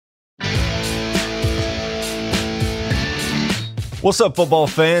What's up, football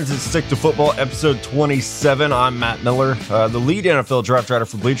fans? It's Stick to Football, episode 27. I'm Matt Miller, the lead NFL draft writer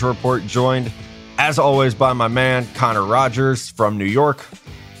for Bleacher Report, joined, as always, by my man, Connor Rogers from New York.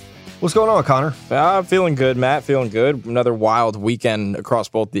 What's going on, Connor? Feeling good, Matt. Feeling good. Another wild weekend across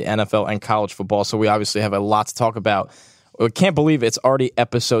both the NFL and college football, so we obviously have a lot to talk about. I can't believe it's already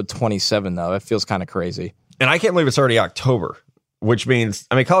episode 27, though. It feels kind of crazy. And I can't believe it's already October, which means,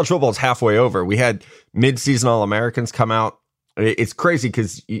 college football is halfway over. We had mid-season All-Americans come out. It's crazy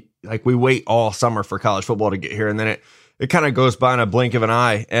because we wait all summer for college football to get here, and then it kind of goes by in a blink of an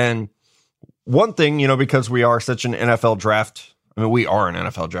eye. And one thing, because we are such an NFL draft, we are an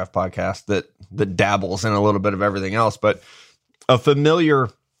NFL draft podcast that dabbles in a little bit of everything else, but a familiar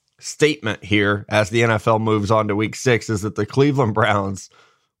statement here as the NFL moves on to week 6 is that the Cleveland Browns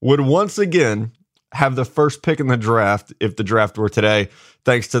would once again have the first pick in the draft if the draft were today,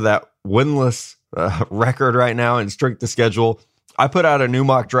 thanks to that winless record right now and strength of schedule. I put out a new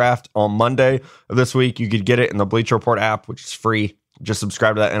mock draft on Monday of this week. You could get it in the Bleacher Report app, which is free. Just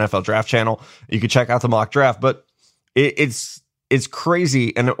subscribe to that NFL draft channel. You could check out the mock draft, but it's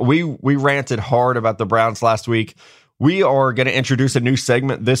crazy. And we ranted hard about the Browns last week. We are going to introduce a new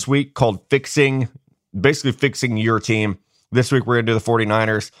segment this week called fixing your team. This week, we're going to do the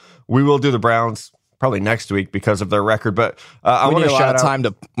 49ers. We will do the Browns probably next week because of their record, but I want to shout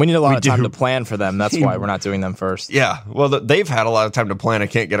out. We need a lot of time to plan for them. That's why we're not doing them first. Yeah, well, they've had a lot of time to plan. I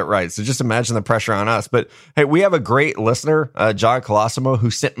can't get it right, so just imagine the pressure on us. But hey, we have a great listener, John Colosimo,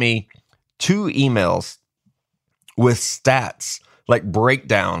 who sent me 2 emails with stats, like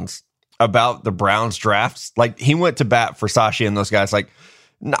breakdowns about the Browns drafts. Like, he went to bat for Sashi and those guys. Like,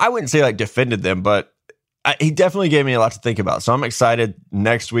 I wouldn't say defended them, but he definitely gave me a lot to think about. So I'm excited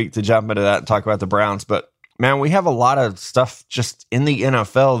next week to jump into that and talk about the Browns. But man, we have a lot of stuff just in the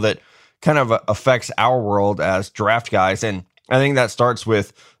NFL that kind of affects our world as draft guys. And I think that starts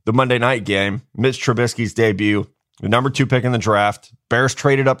with the Monday night game, Mitch Trubisky's debut, the number 2 pick in the draft. Bears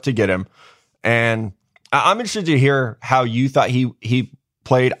traded up to get him. And I'm interested to hear how you thought he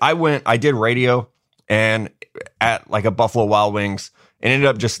played. I did radio and at like a Buffalo Wild Wings and ended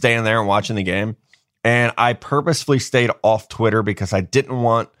up just staying there and watching the game. And I purposefully stayed off Twitter because I didn't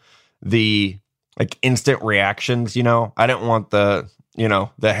want the instant reactions. I didn't want the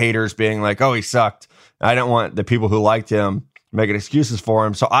haters being like, oh, he sucked. I didn't want the people who liked him making excuses for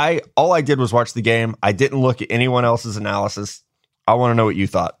him. So all I did was watch the game. I didn't look at anyone else's analysis. I want to know what you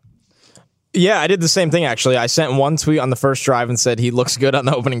thought. Yeah, I did the same thing, actually. I sent one tweet on the first drive and said he looks good on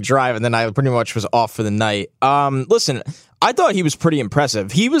the opening drive, and then I pretty much was off for the night. Listen, I thought he was pretty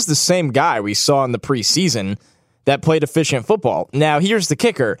impressive. He was the same guy we saw in the preseason that played efficient football. Now, here's the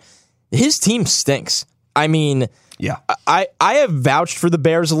kicker. His team stinks. Yeah. I have vouched for the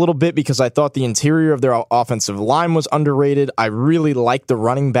Bears a little bit because I thought the interior of their offensive line was underrated. I really liked the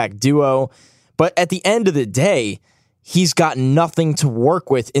running back duo. But at the end of the day, he's got nothing to work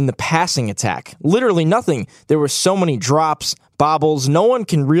with in the passing attack. Literally nothing. There were so many drops, bobbles. No one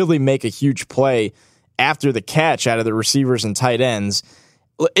can really make a huge play after the catch out of the receivers and tight ends.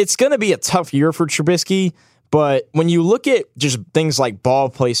 It's going to be a tough year for Trubisky, but when you look at just things like ball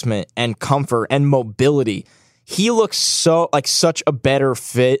placement and comfort and mobility, he looks such a better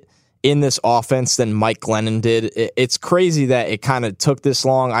fit in this offense than Mike Glennon did. It's crazy that it kind of took this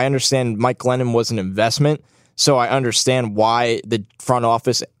long. I understand Mike Glennon was an investment, so I understand why the front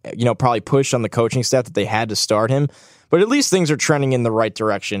office, probably pushed on the coaching staff that they had to start him. But at least things are trending in the right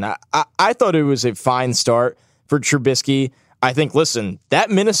direction. I thought it was a fine start for Trubisky. I think, listen, that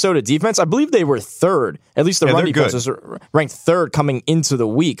Minnesota defense, I believe they were 3rd. At least the run defense was ranked 3rd coming into the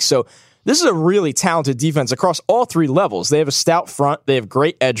week. So this is a really talented defense across all 3 levels. They have a stout front. They have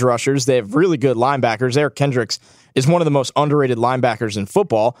great edge rushers. They have really good linebackers. Eric Kendricks is one of the most underrated linebackers in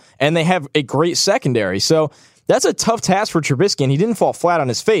football, and they have a great secondary. So that's a tough task for Trubisky, and he didn't fall flat on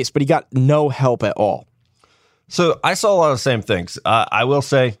his face, but he got no help at all. So I saw a lot of the same things. I will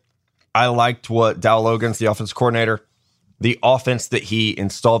say I liked what Dow Logan's, the offensive coordinator, the offense that he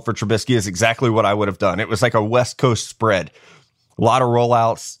installed for Trubisky is exactly what I would have done. It was like a West Coast spread. A lot of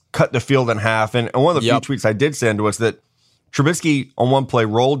rollouts, cut the field in half. And one of the few tweets I did send was that Trubisky on one play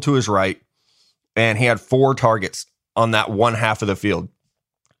rolled to his right, and he had 4 targets on that one half of the field.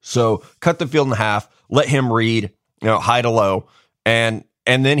 So cut the field in half, let him read, high to low, and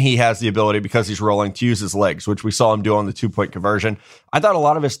then he has the ability, because he's rolling, to use his legs, which we saw him do on the 2-point conversion. I thought a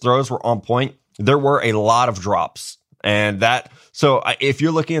lot of his throws were on point. There were a lot of drops. So if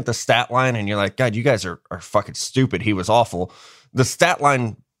you're looking at the stat line and you're like, God, you guys are fucking stupid, he was awful. The stat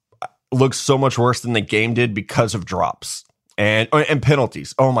line looks so much worse than the game did because of drops and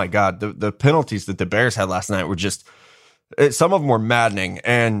penalties. Oh my God. The penalties that the Bears had last night were just, some of them were maddening,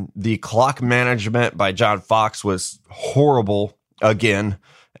 and the clock management by John Fox was horrible again.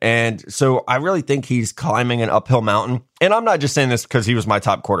 And so I really think he's climbing an uphill mountain. And I'm not just saying this because he was my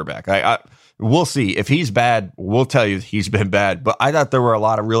top quarterback. We'll see. If he's bad, we'll tell you he's been bad. But I thought there were a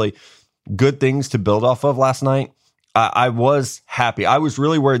lot of really good things to build off of last night. I was happy. I was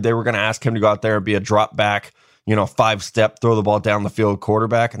really worried they were going to ask him to go out there and be a drop back, 5-step, throw the ball down the field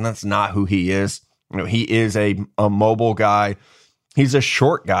quarterback. And that's not who he is. He is a mobile guy. He's a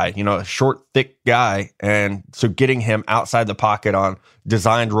short guy, a short, thick guy. And so getting him outside the pocket on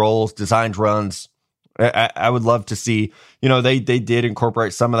designed rolls, designed runs, I would love to see, they did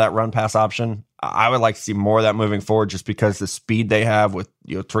incorporate some of that run pass option. I would like to see more of that moving forward just because the speed they have with,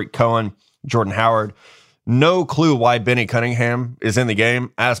 Tariq Cohen, Jordan Howard. No clue why Benny Cunningham is in the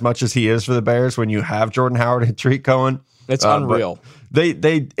game as much as he is for the Bears when you have Jordan Howard and Tariq Cohen. It's unreal.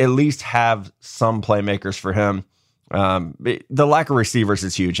 They at least have some playmakers for him. The lack of receivers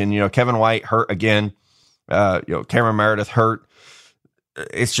is huge. And, Kevin White hurt again. Cameron Meredith hurt.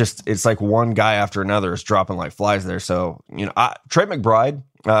 It's like one guy after another is dropping like flies there. So, Trey McBride,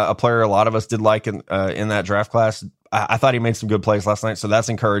 a player a lot of us did like in that draft class. I thought he made some good plays last night. So that's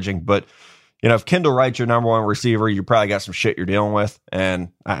encouraging. But, if Kendall Wright's your number one receiver, you probably got some shit you're dealing with. And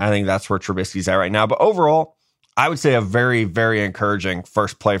I think that's where Trubisky's at right now. But overall, I would say a very, very encouraging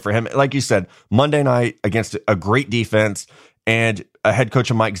first play for him. Like you said, Monday night against a great defense and a head coach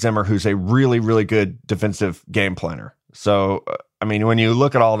of Mike Zimmer, who's a really, really good defensive game planner. So, when you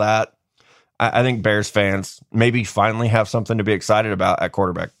look at all that, I think Bears fans maybe finally have something to be excited about at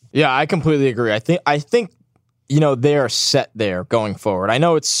quarterback. Yeah, I completely agree. I think they are set there going forward. I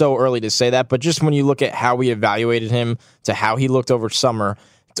know it's so early to say that, but just when you look at how we evaluated him to how he looked over summer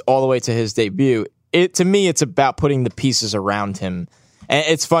all the way to his debut, to me, it's about putting the pieces around him. And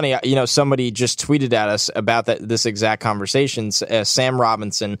it's funny, somebody just tweeted at us about this exact conversation. Sam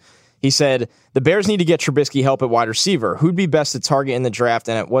Robinson, he said, the Bears need to get Trubisky help at wide receiver. Who'd be best to target in the draft,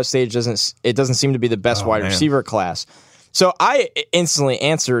 and at what stage doesn't seem to be the best wide receiver class? So I instantly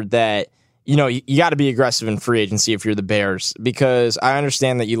answered that, you got to be aggressive in free agency if you're the Bears, because I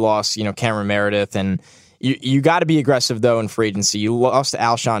understand that you lost, Cameron Meredith, and you got to be aggressive, though, in free agency. You lost to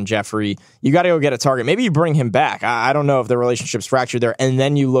Alshon Jeffrey. You got to go get a target. Maybe you bring him back. I don't know if the relationship's fractured there, and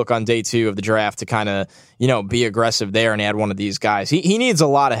then you look on day 2 of the draft to kind of, be aggressive there and add one of these guys. He needs a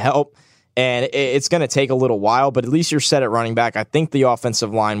lot of help, and it's going to take a little while, but at least you're set at running back. I think the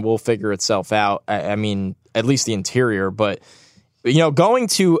offensive line will figure itself out. At least the interior, but going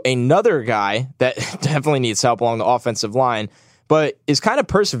to another guy that definitely needs help along the offensive line, but is kind of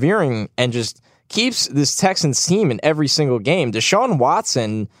persevering and just keeps this Texans team in every single game. Deshaun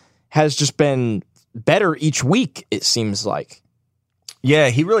Watson has just been better each week, it seems like. Yeah,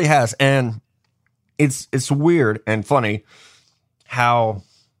 he really has. And it's weird and funny how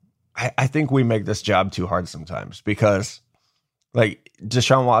I think we make this job too hard sometimes, because like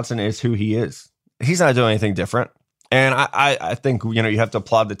Deshaun Watson is who he is. He's not doing anything different. And I think, you have to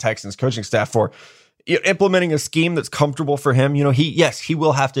applaud the Texans coaching staff for implementing a scheme that's comfortable for him. He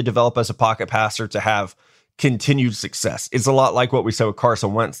will have to develop as a pocket passer to have continued success. It's a lot like what we saw with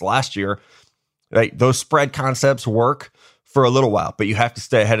Carson Wentz last year. Like, those spread concepts work for a little while, but you have to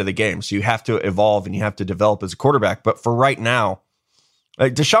stay ahead of the game. So you have to evolve and you have to develop as a quarterback. But for right now,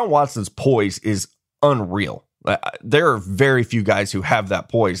 like, Deshaun Watson's poise is unreal. There are very few guys who have that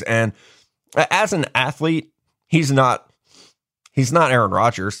poise. And as an athlete, he's not Aaron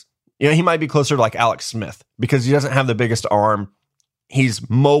Rodgers. He might be closer to like Alex Smith because he doesn't have the biggest arm. He's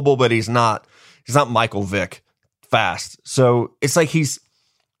mobile, but he's not Michael Vick fast. So it's like he's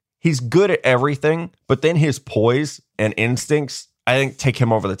good at everything, but then his poise and instincts, I think, take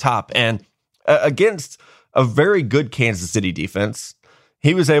him over the top. And against a very good Kansas City defense,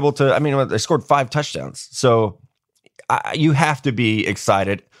 he was able to, they scored 5 touchdowns. So you have to be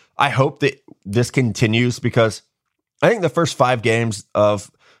excited. I hope that this continues, because I think the first 5 games of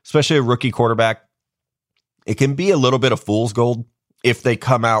especially a rookie quarterback, it can be a little bit of fool's gold if they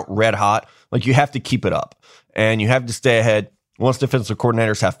come out red hot. Like, you have to keep it up and you have to stay ahead. Once defensive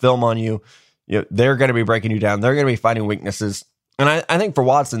coordinators have film on you, they're going to be breaking you down. They're going to be finding weaknesses. And I think for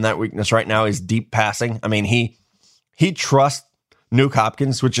Watson, that weakness right now is deep passing. He trusts Nuke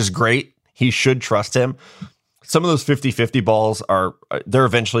Hopkins, which is great. He should trust him. Some of those 50-50 balls they're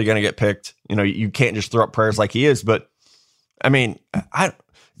eventually going to get picked. You can't just throw up prayers like he is. But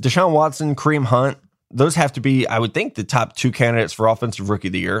Deshaun Watson, Kareem Hunt, those have to be, I would think, the top 2 candidates for offensive rookie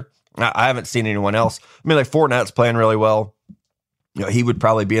of the year. I haven't seen anyone else. Like Fournette's playing really well. He would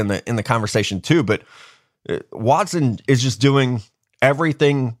probably be in the conversation too. But Watson is just doing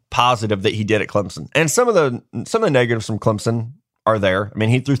everything positive that he did at Clemson. And some of the negatives from Clemson are there. I mean,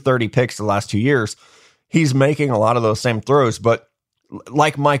 he threw 30 picks the last 2 years. He's making a lot of those same throws, but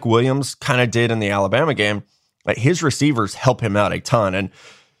like Mike Williams kind of did in the Alabama game, like his receivers help him out a ton. And,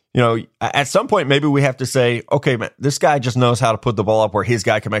 at some point, maybe we have to say, okay, man, this guy just knows how to put the ball up where his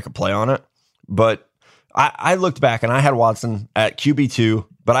guy can make a play on it. But I looked back and I had Watson at QB2,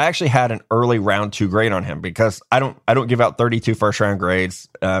 but I actually had an early round 2 grade on him because I don't give out 32 first round grades.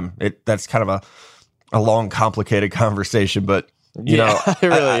 That's kind of a long, complicated conversation, but it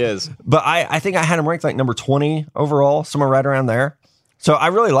really is. But I think I had him ranked like number 20 overall, somewhere right around there. So I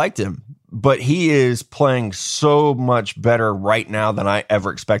really liked him, but he is playing so much better right now than I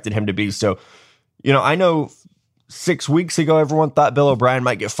ever expected him to be. So, I know 6 weeks ago, everyone thought Bill O'Brien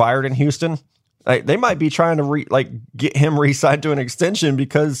might get fired in Houston. Like, they might be trying to get him re-signed to an extension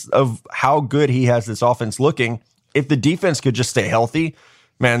because of how good he has this offense looking. If the defense could just stay healthy,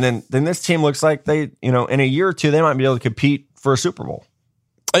 man, then this team looks like they, in a year or two, they might be able to compete for a Super Bowl.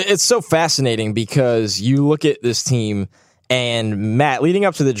 It's so fascinating because you look at this team and Matt, leading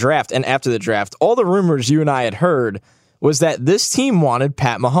up to the draft and after the draft, all the rumors you and I had heard was that this team wanted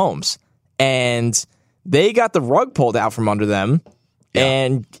Pat Mahomes, and they got the rug pulled out from under them. Yeah.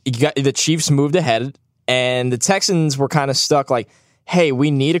 And the Chiefs moved ahead, and the Texans were kind of stuck like, hey, we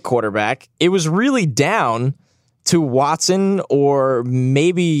need a quarterback. It was really down to Watson, or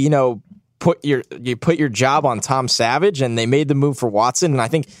maybe, put your job on Tom Savage, and they made the move for Watson, and I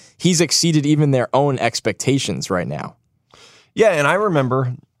think he's exceeded even their own expectations right now. Yeah, and I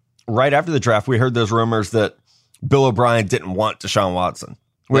remember right after the draft, we heard those rumors that Bill O'Brien didn't want Deshaun Watson.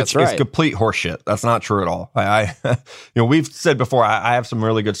 Which is complete horseshit. That's not true at all. We've said before, I have some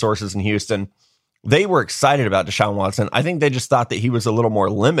really good sources in Houston. They were excited about Deshaun Watson. I think they just thought that he was a little more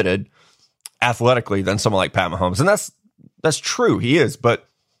limited athletically than someone like Pat Mahomes. And that's true. He is. But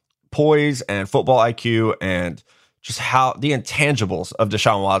poise and football IQ and just how the intangibles of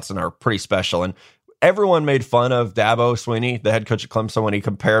Deshaun Watson are pretty special. And everyone made fun of Dabo Swinney, the head coach at Clemson, when he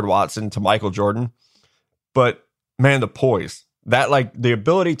compared Watson to Michael Jordan. But man, the poise. That, the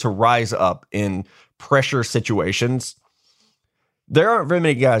ability to rise up in pressure situations, there aren't very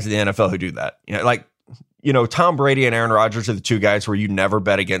many guys in the NFL who do that. Tom Brady and Aaron Rodgers are the two guys where you never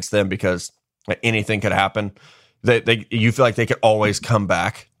bet against them because anything could happen. You feel like they could always come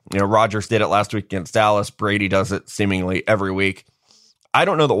back. Rodgers did it last week against Dallas. Brady does it seemingly every week. I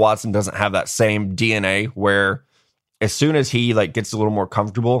don't know that Watson doesn't have that same DNA where as soon as he gets a little more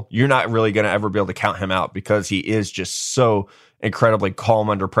comfortable, you're not really going to ever be able to count him out because he is just so incredibly calm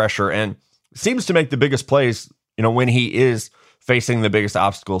under pressure and seems to make the biggest plays, when he is facing the biggest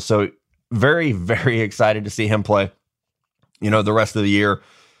obstacles. So very, very excited to see him play, the rest of the year.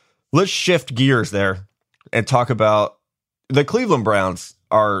 Let's shift gears there and talk about the Cleveland Browns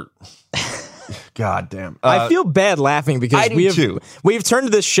are... God damn. I feel bad laughing because we've turned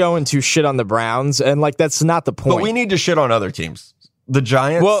this show into shit on the Browns, and that's not the point. But we need to shit on other teams. The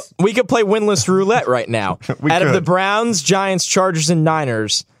Giants. Well, we could play winless roulette right now. Of the Browns, Giants, Chargers, and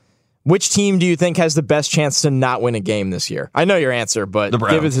Niners, which team do you think has the best chance to not win a game this year? I know your answer, but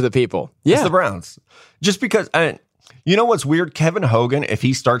give it to the people. Yeah. It's the Browns. Just because, you know what's weird? Kevin Hogan, if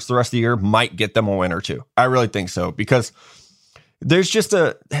he starts the rest of the year, might get them a win or two. I really think so, because there's just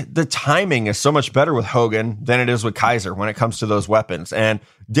the timing is so much better with Hogan than it is with Kaiser when it comes to those weapons. And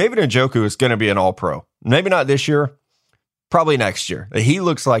David Njoku is going to be an all-pro. Maybe not this year, probably next year. He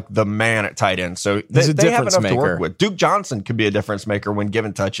looks like the man at tight end. So they have enough to work with. Duke Johnson could be a difference maker when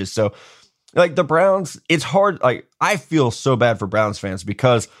given touches. So the Browns, it's hard. I feel so bad for Browns fans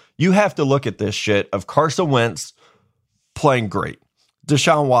because you have to look at this shit of Carson Wentz playing great.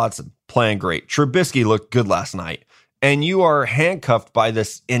 Deshaun Watson playing great. Trubisky looked good last night. And you are handcuffed by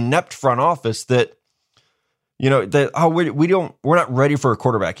this inept front office that, we're not ready for a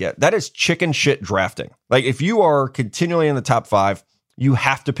quarterback yet. That is chicken shit drafting. If you are continually in the top 5, you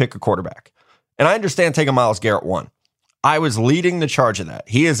have to pick a quarterback. And I understand taking Myles Garrett 1. I was leading the charge of that.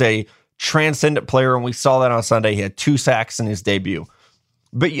 He is a transcendent player, and we saw that on Sunday. He had 2 sacks in his debut.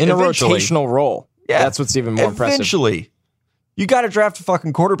 But in a rotational role. Yeah, that's what's even more impressive. Eventually, you got to draft a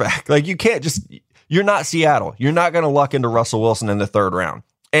fucking quarterback. You can't just... You're not Seattle. You're not going to luck into Russell Wilson in the 3rd round.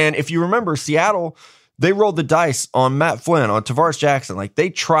 And if you remember, Seattle, they rolled the dice on Matt Flynn, on Tavares Jackson. They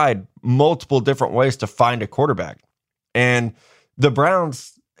tried multiple different ways to find a quarterback. And the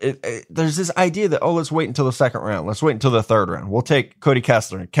Browns, there's this idea that, let's wait until the 2nd round. Let's wait until the 3rd round. We'll take Cody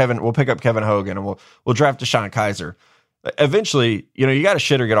Kessler, we'll pick up Kevin Hogan, and we'll draft Deshaun Kaiser. Eventually, you got to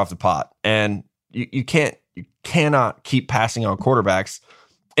shit or get off the pot. And you cannot keep passing on quarterbacks.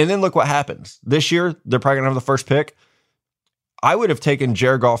 And then look what happens. This year, they're probably going to have the first pick. I would have taken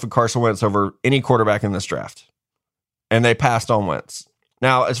Jared Goff and Carson Wentz over any quarterback in this draft, and they passed on Wentz.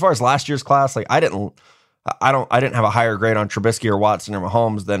 Now, as far as last year's class, like I didn't have a higher grade on Trubisky or Watson or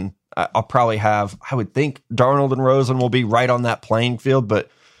Mahomes than I'll probably have. I would think Darnold and Rosen will be right on that playing field, but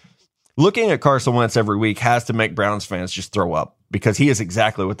looking at Carson Wentz every week has to make Browns fans just throw up because he is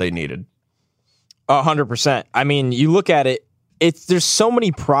exactly what they needed. 100%. I mean, you look at it, there's so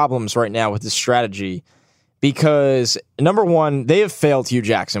many problems right now with this strategy because, number one, they have failed Hugh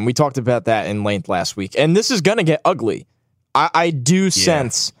Jackson. We talked about that in length last week, and this is going to get ugly. I do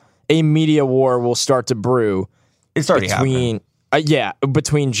sense a media war will start to brew. It's already happening.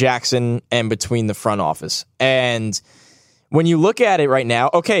 Between Jackson and between the front office. And when you look at it right now,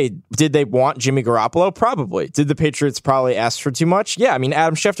 okay, did they want Jimmy Garoppolo? Probably. Did the Patriots probably ask for too much? Yeah, I mean,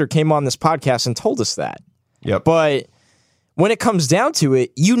 Adam Schefter came on this podcast and told us that. Yep. But when it comes down to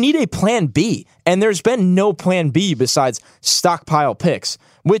it, you need a plan B. And there's been no plan B besides stockpile picks,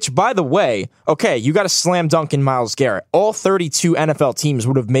 which, by the way, okay, you got a slam dunk in Myles Garrett. All 32 NFL teams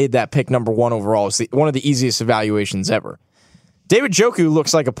would have made that pick number 1 overall. It's one of the easiest evaluations ever. David Njoku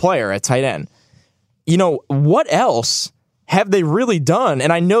looks like a player at tight end. You know, what else have they really done?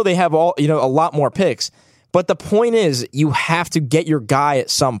 And I know they have a lot more picks, but the point is you have to get your guy at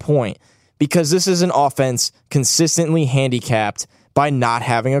some point because this is an offense consistently handicapped by not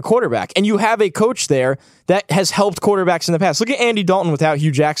having a quarterback. And you have a coach there that has helped quarterbacks in the past. Look at Andy Dalton without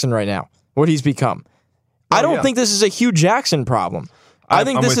Hugh Jackson right now, what he's become. I don't think this is a Hugh Jackson problem. I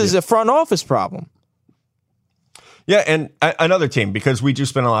think this is a front office problem. Yeah, and another team, because we do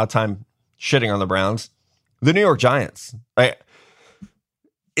spend a lot of time shitting on the Browns, the New York Giants.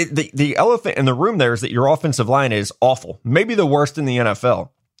 The elephant in the room there is that your offensive line is awful, maybe the worst in the NFL.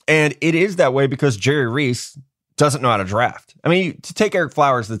 And it is that way because Jerry Reese doesn't know how to draft. I mean, to take Eric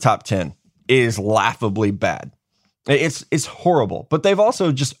Flowers to the top 10 is laughably bad. It's horrible, but they've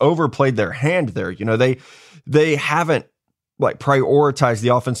also just overplayed their hand there. You know, they haven't prioritized the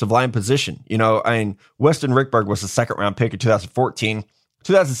offensive line position. You know, I mean, Weston Rickberg was a second-round pick in 2014.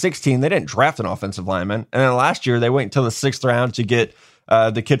 2016, they didn't draft an offensive lineman. And then last year, they wait until the 6th round to get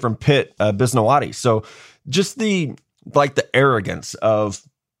the kid from Pitt, Bisnowaty. So just the arrogance of,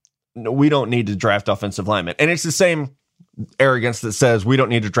 we don't need to draft offensive linemen. And it's the same arrogance that says we don't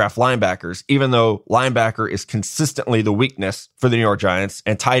need to draft linebackers, even though linebacker is consistently the weakness for the New York Giants,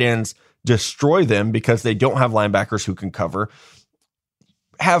 and tight ends destroy them because they don't have linebackers who can cover.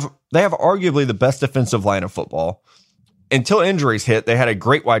 They have arguably the best defensive line of football. Until injuries hit, they had a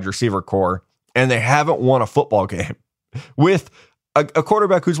great wide receiver core, and they haven't won a football game with a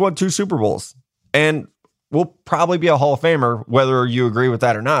quarterback who's won 2 Super Bowls and will probably be a Hall of Famer, whether you agree with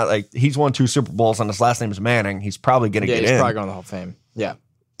that or not. Like, he's won 2 Super Bowls and his last name is Manning. He's probably going to get in. He's probably going to the Hall of Fame. Yeah.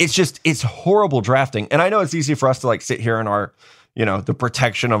 It's horrible drafting. And I know it's easy for us to sit here in our, the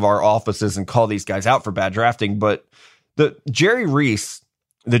protection of our offices and call these guys out for bad drafting. But the Jerry Reese,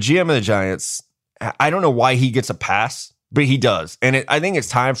 the GM of the Giants, I don't know why he gets a pass, but he does. And I think it's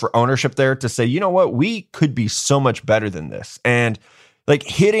time for ownership there to say, you know what, we could be so much better than this. And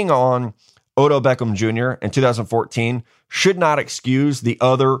hitting on Odell Beckham Jr. in 2014 should not excuse the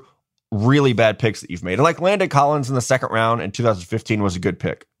other really bad picks that you've made. And Landon Collins in the 2nd round in 2015 was a good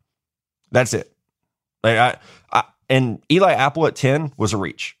pick. That's it. And Eli Apple at 10 was a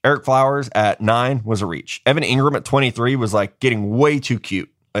reach. Eric Flowers at 9 was a reach. Evan Ingram at 23 was getting way too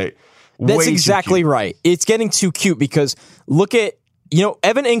cute. That's exactly right. It's getting too cute because look at,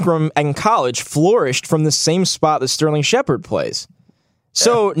 Evan Ingram in college flourished from the same spot that Sterling Shepard plays.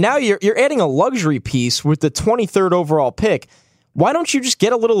 So now you're adding a luxury piece with the 23rd overall pick. Why don't you just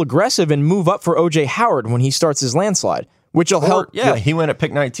get a little aggressive and move up for O.J. Howard when he starts his landslide, which will help? Yeah, he went at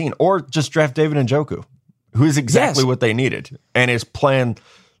pick 19. Or just draft David Njoku, who is exactly what they needed and is playing,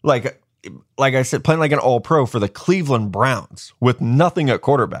 like I said, playing like an all-pro for the Cleveland Browns with nothing at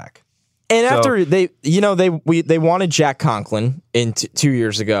quarterback. And after they wanted Jack Conklin 2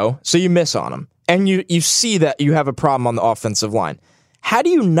 years ago, so you miss on him. And you see that you have a problem on the offensive line. How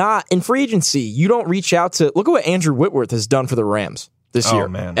do you not, in free agency, you don't reach out to, look at what Andrew Whitworth has done for the Rams this year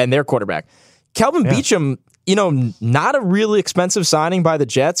and their quarterback. Calvin Beachum, not a really expensive signing by the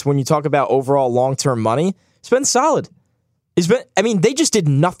Jets when you talk about overall long-term money. It's been solid. They just did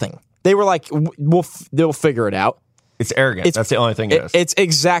nothing. They were like, they'll figure it out. It's arrogant. That's the only thing it is. It's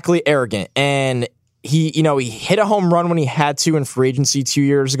exactly arrogant. And he hit a home run when he had to in free agency 2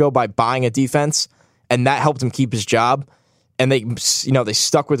 years ago by buying a defense, and that helped him keep his job. And they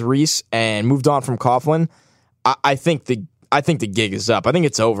stuck with Reese and moved on from Coughlin. I think the gig is up. I think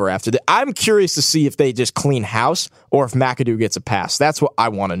it's over after that. I'm curious to see if they just clean house or if McAdoo gets a pass. That's what I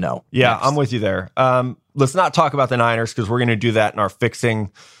want to know. Yeah, next. I'm with you there. let's not talk about the Niners because we're going to do that in our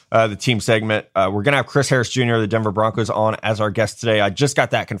fixing the team segment. We're going to have Chris Harris Jr., the Denver Broncos, on as our guest today. I just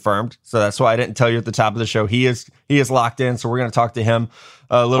got that confirmed, so that's why I didn't tell you at the top of the show. He is locked in, so we're going to talk to him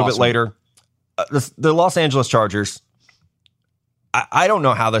a little bit later. The Los Angeles Chargers, I don't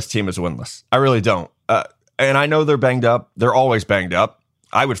know how this team is winless. I really don't. And I know they're banged up. They're always banged up.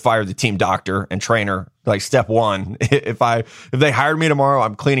 I would fire the team doctor and trainer like step one. If they hired me tomorrow,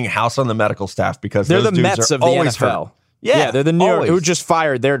 I'm cleaning house on the medical staff because they're those the dudes Mets are of the always NFL. hurt. Yeah, they're the New York, always. who just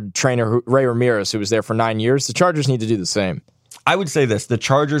fired their trainer, Ray Ramirez, who was there for 9 years. The Chargers need to do the same. I would say this. The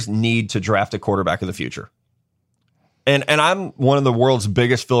Chargers need to draft a quarterback of the future. And I'm one of the world's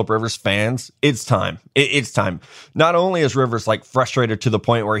biggest Phillip Rivers fans. It's time. It's time. Not only is Rivers like frustrated to the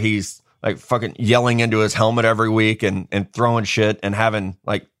point where he's like fucking yelling into his helmet every week and throwing shit and having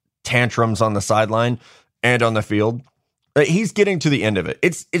like tantrums on the sideline and on the field, he's getting to the end of it.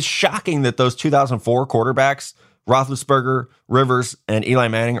 It's shocking that those 2004 quarterbacks, Roethlisberger, Rivers, and Eli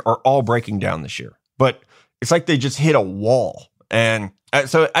Manning, are all breaking down this year. But it's like they just hit a wall. And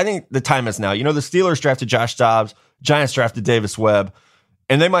so I think the time is now. You know, the Steelers drafted Josh Dobbs, Giants drafted Davis Webb,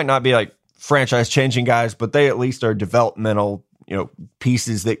 and they might not be like franchise-changing guys, but they at least are developmental,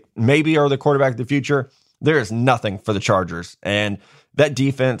 pieces that maybe are the quarterback of the future. There is nothing for the Chargers. And that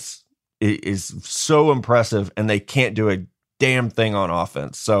defense is so impressive, and they can't do a damn thing on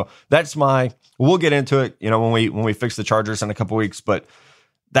offense. So we'll get into it, when we fix the Chargers in a couple weeks, but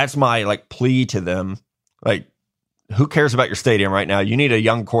that's my like plea to them. Like, who cares about your stadium right now? You need a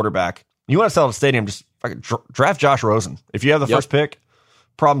young quarterback. You want to sell the stadium, just fucking draft Josh Rosen. If you have the first pick,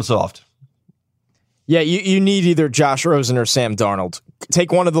 problem solved. Yeah, you need either Josh Rosen or Sam Darnold.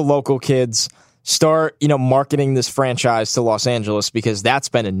 Take one of the local kids, start, marketing this franchise to Los Angeles, because that's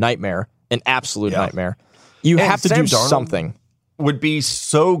been a nightmare, an absolute nightmare. You have to do something. Would be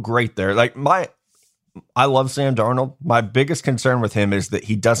so great there. Like I love Sam Darnold. My biggest concern with him is that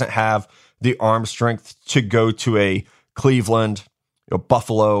he doesn't have the arm strength to go to a Cleveland,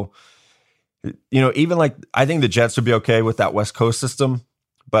 Buffalo. Even like I think the Jets would be okay with that West Coast system,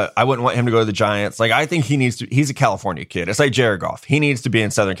 but I wouldn't want him to go to the Giants. Like I think he's a California kid. It's like Jared Goff. He needs to be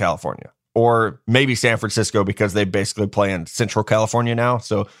in Southern California or maybe San Francisco, because they basically play in Central California now.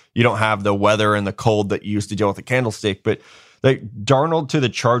 So you don't have the weather and the cold that you used to deal with at Candlestick. But like Darnold to the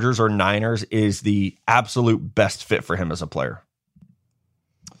Chargers or Niners is the absolute best fit for him as a player.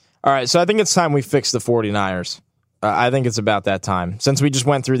 All right, so I think it's time we fix the 49ers. I think it's about that time. Since we just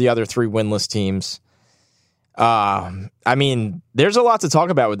went through the other three winless teams, there's a lot to talk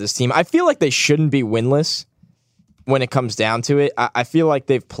about with this team. I feel like they shouldn't be winless when it comes down to it. I feel like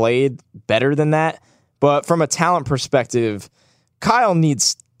they've played better than that. But from a talent perspective, Kyle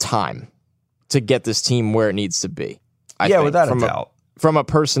needs time to get this team where it needs to be. I think, without a doubt. From a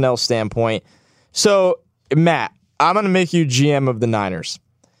personnel standpoint. So, Matt, I'm going to make you GM of the Niners.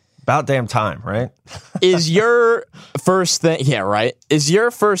 About damn time, right? Is your first thing... Yeah, right. Is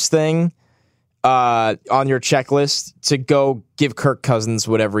your first thing on your checklist to go give Kirk Cousins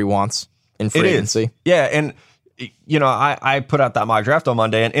whatever he wants in free agency? Yeah, and I put out that mock draft on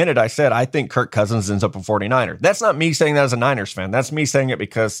Monday, and in it I said I think Kirk Cousins ends up a 49er. That's not me saying that as a Niners fan. That's me saying it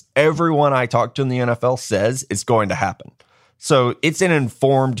because everyone I talk to in the NFL says it's going to happen. So it's an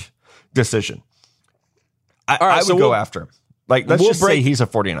informed decision. I would go after him. Like, let's just say he's a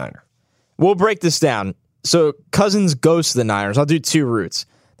 49er. We'll break this down. So Cousins goes to the Niners. I'll do two routes.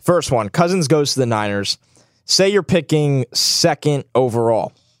 First one, Cousins goes to the Niners. Say you're picking second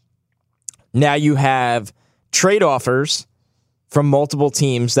overall. Now you have trade offers from multiple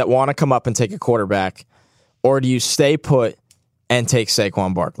teams that want to come up and take a quarterback, or do you stay put and take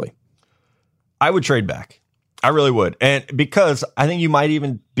Saquon Barkley? I would trade back. I really would. And because I think you might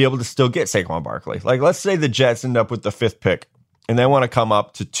even be able to still get Saquon Barkley. Like, let's say the Jets end up with the 5th pick and they want to come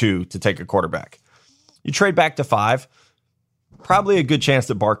up to 2 to take a quarterback. You trade back to 5. Probably a good chance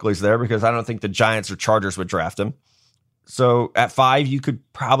that Barkley's there because I don't think the Giants or Chargers would draft him. So at 5, you could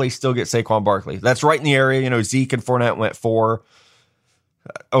probably still get Saquon Barkley. That's right in the area. Zeke and Fournette went 4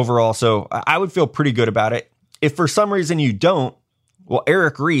 overall. So I would feel pretty good about it. If for some reason you don't, well,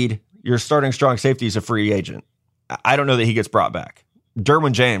 Eric Reed, your starting strong safety, is a free agent. I don't know that he gets brought back.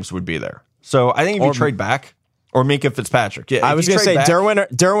 Derwin James would be there. So I think if you trade back, or Minka Fitzpatrick. Yeah, I was going to say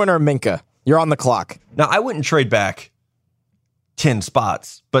Derwin or Minka. You're on the clock. Now, I wouldn't trade back 10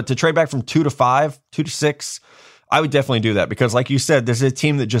 spots, but to trade back from 2 to 5, 2 to 6, I would definitely do that because, like you said, this is a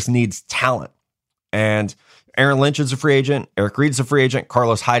team that just needs talent. And Aaron Lynch is a free agent. Eric Reed's a free agent.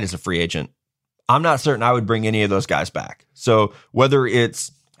 Carlos Hyde is a free agent. I'm not certain I would bring any of those guys back. So whether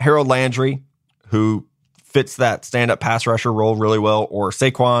it's Harold Landry, who fits that stand-up pass rusher role really well, or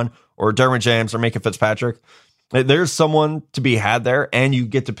Saquon, or Derwin James or Minka Fitzpatrick. There's someone to be had there, and you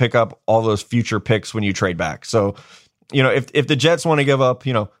get to pick up all those future picks when you trade back. So, if the Jets want to give up,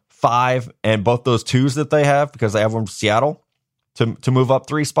 5 and both those 2s that they have because they have them from Seattle to move up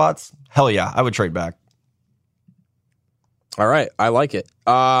 3 spots, hell yeah, I would trade back. All right, I like it.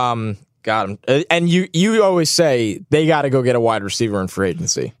 Got him. And you always say they got to go get a wide receiver in free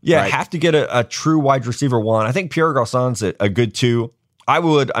agency. Yeah, right? Have to get a true wide receiver 1. I think Pierre Garçon's a good 2.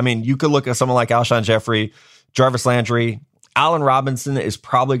 You could look at someone like Alshon Jeffrey, Jarvis Landry. Allen Robinson is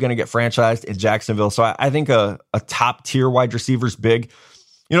probably going to get franchised in Jacksonville. So I think a top tier wide receiver is big.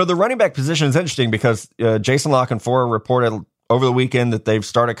 The running back position is interesting because Jason La Canfora reported over the weekend that they've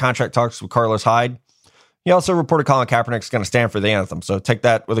started contract talks with Carlos Hyde. He also reported Colin Kaepernick's going to stand for the anthem. So take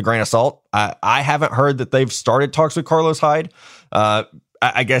that with a grain of salt. I haven't heard that they've started talks with Carlos Hyde.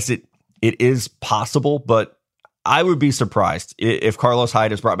 I guess it is possible, but I would be surprised if Carlos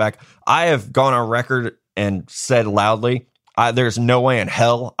Hyde is brought back. I have gone on record and said loudly, there's no way in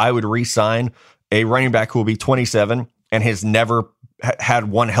hell I would re-sign a running back who will be 27 and has never had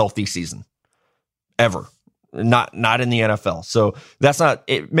one healthy season ever. Not in the NFL. So that's not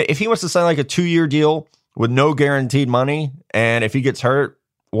it. If he wants to sign like a 2-year deal with no guaranteed money, and if he gets hurt,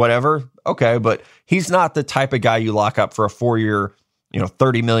 whatever, okay, but he's not the type of guy you lock up for a 4-year,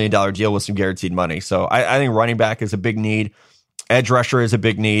 $30 million deal with some guaranteed money. So I think running back is a big need. Edge rusher is a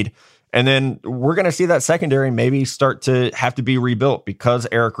big need. And then we're going to see that secondary maybe start to have to be rebuilt because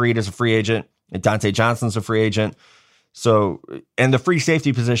Eric Reed is a free agent and Dante Johnson's a free agent. So, and the free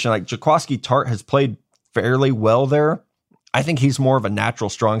safety position, like Jaquaski Tart has played fairly well there. I think he's more of a natural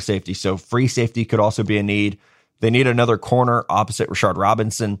strong safety. So free safety could also be a need. They need another corner opposite Rashard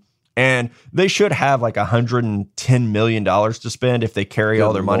Robinson. And they should have like $110 million to spend if they carry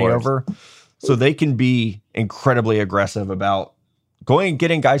all their money over. So they can be incredibly aggressive about going and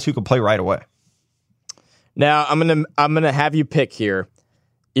getting guys who can play right away. Now I'm gonna have you pick here.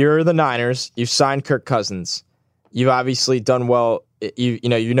 You're the Niners. You've signed Kirk Cousins. You've obviously done well. You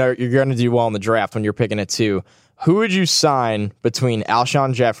know you're going to do well in the draft when you're picking it too. Who would you sign between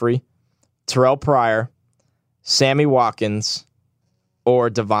Alshon Jeffrey, Terrell Pryor, Sammy Watkins, or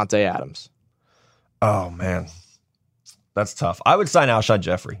Devontae Adams? Oh man, that's tough. I would sign Alshon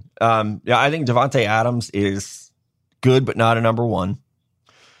Jeffrey. I think Devontae Adams is good, but not a number 1.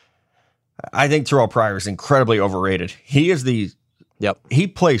 I think Terrell Pryor is incredibly overrated. He is he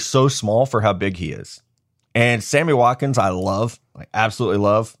plays so small for how big he is. And Sammy Watkins, I absolutely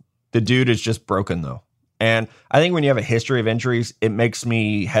love. The dude is just broken though. And I think when you have a history of injuries, it makes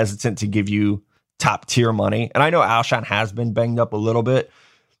me hesitant to give you top tier money. And I know Alshon has been banged up a little bit,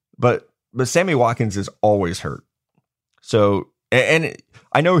 but Sammy Watkins is always hurt. So, and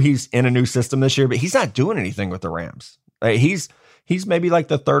I know he's in a new system this year, but he's not doing anything with the Rams. He's maybe like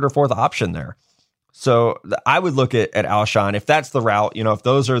the 3rd or 4th option there. So I would look at Alshon if that's the route. If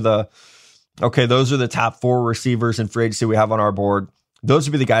those are the top 4 receivers in free agency we have on our board. Those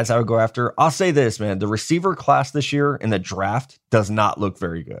would be the guys I would go after. I'll say this, man, the receiver class this year in the draft does not look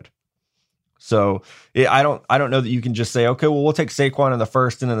very good. So I don't know that you can just say, okay, well, we'll take Saquon in the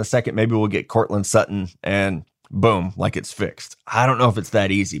 1st and in the 2nd, maybe we'll get Cortland Sutton and boom, like it's fixed. I don't know if it's that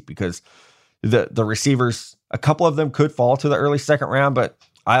easy because the receivers, a couple of them could fall to the early 2nd round, but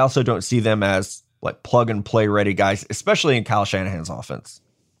I also don't see them as like plug and play ready guys, especially in Kyle Shanahan's offense.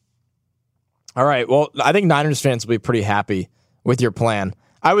 All right. Well, I think Niners fans will be pretty happy with your plan.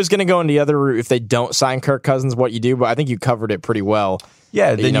 I was going to go in the other route if they don't sign Kirk Cousins, what you do, but I think you covered it pretty well.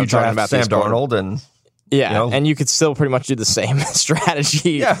 Yeah, then you draft about Sam Darnold and and you could still pretty much do the same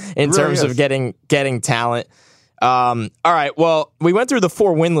strategy in terms of getting talent. All right, well, we went through the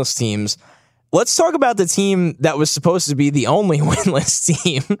 4 winless teams. Let's talk about the team that was supposed to be the only winless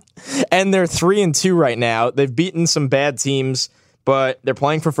team, and they're 3-2 right now. They've beaten some bad teams, but they're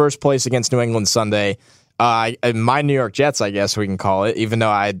playing for first place against New England Sunday. My New York Jets, I guess we can call it, even though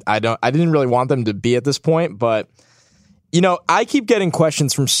I didn't really want them to be at this point. But, I keep getting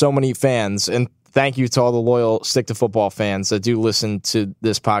questions from so many fans, and thank you to all the loyal Stick to Football fans that do listen to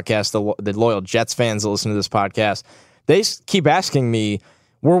this podcast, the loyal Jets fans that listen to this podcast. They keep asking me,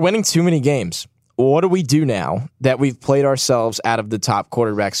 we're winning too many games. What do we do now that we've played ourselves out of the top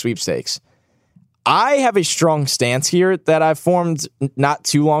quarterback sweepstakes? I have a strong stance here that I formed not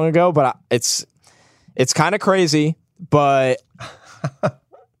too long ago, but it's kind of crazy, but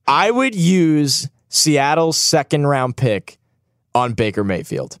I would use Seattle's 2nd round pick on Baker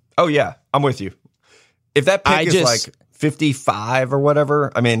Mayfield. Oh, yeah. I'm with you. If that pick is like 55 or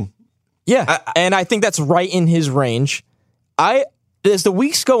whatever, I mean. Yeah, and I think that's right in his range. as the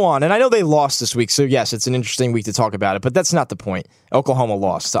weeks go on, and I know they lost this week, so yes, it's an interesting week to talk about it, but that's not the point. Oklahoma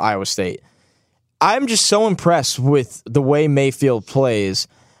lost to Iowa State. I'm just so impressed with the way Mayfield plays.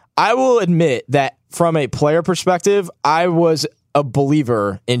 I will admit that from a player perspective, I was a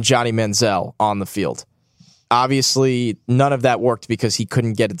believer in Johnny Manziel on the field. Obviously, none of that worked because he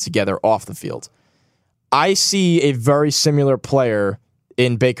couldn't get it together off the field. I see a very similar player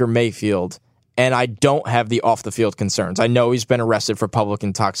in Baker Mayfield, and I don't have the off-the-field concerns. I know he's been arrested for public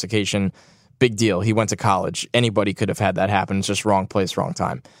intoxication. Big deal. He went to college. Anybody could have had that happen. It's just wrong place, wrong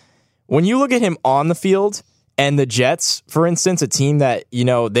time. When you look at him on the field, and the Jets, for instance, a team that,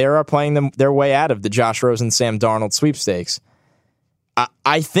 they are playing their way out of the Josh Rosen, Sam Darnold sweepstakes,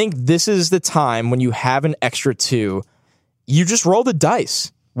 I think this is the time when you have an extra 2, you just roll the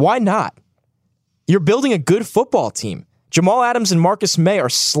dice. Why not? You're building a good football team. Jamal Adams and Marcus May are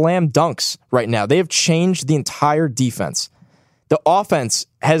slam dunks right now. They have changed the entire defense. The offense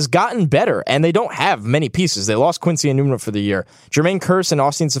has gotten better, and they don't have many pieces. They lost Quincy Enunwa for the year. Jermaine Kearse and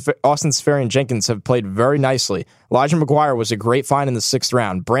Austin Seferian-Jenkins have played very nicely. Elijah McGuire was a great find in the 6th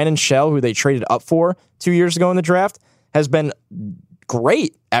round. Brandon Shell, who they traded up for 2 years ago in the draft, has been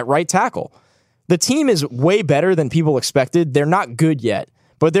great at right tackle. The team is way better than people expected. They're not good yet,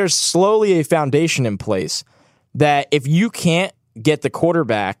 but there's slowly a foundation in place that if you can't get the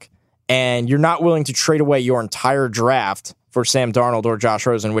quarterback and you're not willing to trade away your entire draft for Sam Darnold or Josh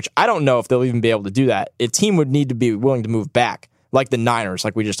Rosen, which I don't know if they'll even be able to do that, a team would need to be willing to move back, like the Niners,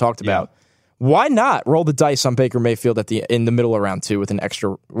 like we just talked about. Why not roll the dice on Baker Mayfield in the middle of round 2 with an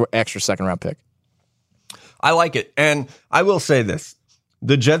extra 2nd round pick? I like it. And I will say this.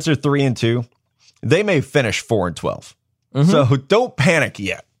 The Jets are 3-2. They may finish 4-12. So don't panic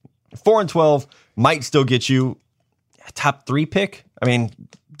yet. 4-12 might still get you a top 3 pick. I mean,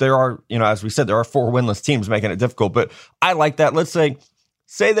 there are, as we said, there are 4 winless teams making it difficult, but I like that. Let's say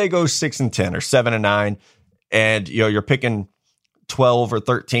they go 6-10 or 7-9, and you're picking 12 or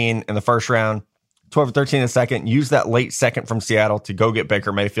 13 in the first round, 12 or 13 in the second. Use that late second from Seattle to go get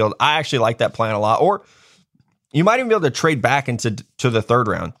Baker Mayfield. I actually like that plan a lot. Or you might even be able to trade back into the 3rd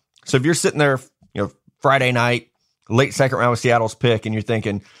round. So if you're sitting there, Friday night, late 2nd round with Seattle's pick, and you're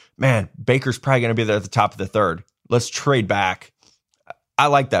thinking, man, Baker's probably going to be there at the top of the 3rd. Let's trade back. I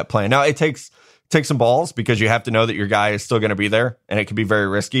like that plan. Now, it takes some balls because you have to know that your guy is still going to be there, and it can be very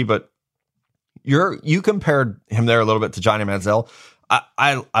risky, but you compared him there a little bit to Johnny Manziel.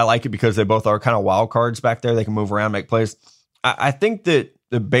 I like it because they both are kind of wild cards back there. They can move around, make plays. I think that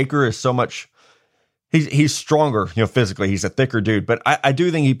the Baker is so much... He's stronger, physically. He's a thicker dude, but I do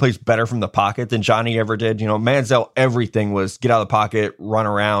think he plays better from the pocket than Johnny ever did. Manziel, everything was get out of the pocket, run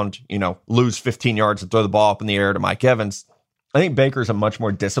around, lose 15 yards and throw the ball up in the air to Mike Evans. I think Baker's a much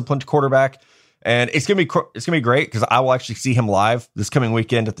more disciplined quarterback, and it's gonna be great because I will actually see him live this coming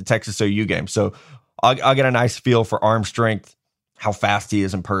weekend at the Texas OU game. So I'll get a nice feel for arm strength, how fast he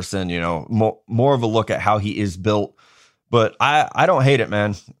is in person. More of a look at how he is built. But I don't hate it,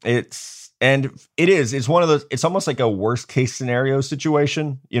 man. It's one of those, it's almost like a worst case scenario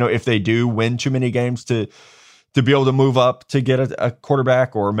situation. If they do win too many games to be able to move up to get a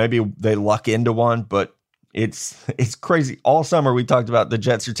quarterback, or maybe they luck into one, but it's crazy. All summer we talked about the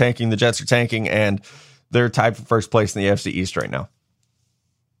Jets are tanking, and they're tied for first place in the AFC East right now.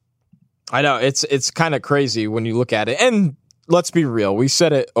 I know it's kind of crazy when you look at it. And let's be real. We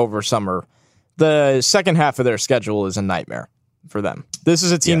said it over summer. The second half of their schedule is a nightmare for them. This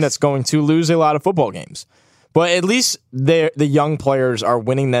is a team that's going to lose a lot of football games, but at least the young players are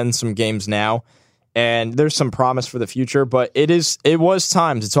winning them some games now, and there's some promise for the future. But it was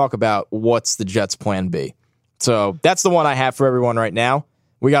time to talk about what's the Jets' plan B. So that's the one I have for everyone right now.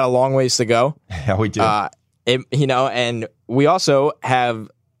 We got a long ways to go. Yeah, we do. And we also have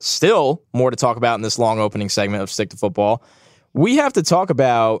still more to talk about in this long opening segment of Stick to Football. We have to talk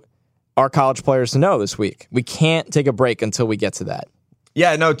about our college players to know this week. We can't take a break until we get to that.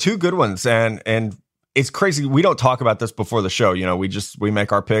 Yeah, no, 2 good ones. And it's crazy. We don't talk about this before the show. We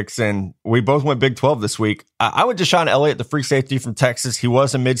make our picks, and we both went Big 12 this week. I went Deshaun Elliott, the free safety from Texas. He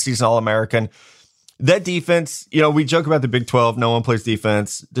was a midseason All-American. That defense, we joke about the Big 12. No one plays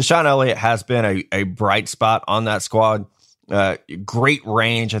defense. Deshaun Elliott has been a bright spot on that squad. Great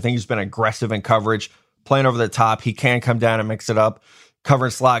range. I think he's been aggressive in coverage, playing over the top. He can come down and mix it up.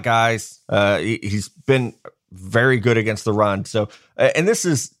 Covering slot guys. He's been very good against the run. So, and this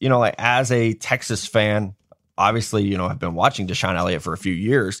is, as a Texas fan, obviously, I've been watching Deshaun Elliott for a few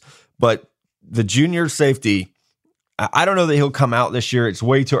years, but the junior safety, I don't know that he'll come out this year. It's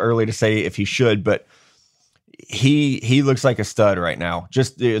way too early to say if he should, but he looks like a stud right now.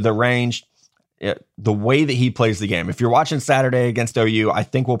 Just the range. the way that he plays the game. If you're watching Saturday against OU, I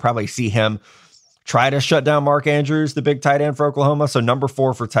think we'll probably see him try to shut down Mark Andrews, the big tight end for Oklahoma. So number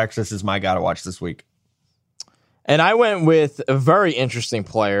 4 for Texas is my guy to watch this week. And I went with a very interesting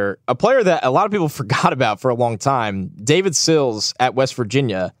player, a player that a lot of people forgot about for a long time, David Sills at West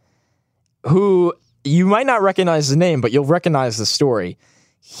Virginia, who you might not recognize the name, but you'll recognize the story.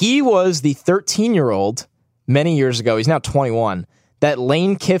 He was the 13-year-old many years ago, he's now 21, that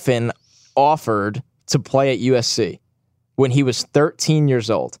Lane Kiffin offered to play at USC when he was 13 years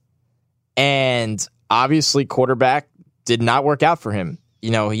old. And obviously quarterback did not work out for him.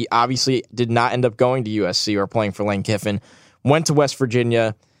 He obviously did not end up going to USC or playing for Lane Kiffin. Went to West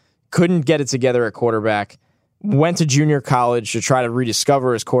Virginia, couldn't get it together at quarterback, went to junior college to try to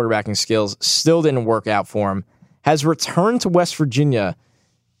rediscover his quarterbacking skills, still didn't work out for him, has returned to West Virginia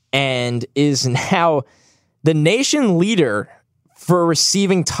and is now the nation leader for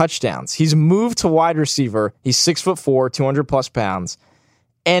receiving touchdowns. He's moved to wide receiver. He's 6'4", 200 plus pounds.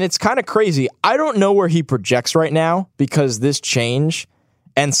 And it's kind of crazy. I don't know where he projects right now because this change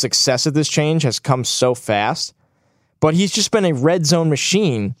and success of this change has come so fast. But he's just been a red zone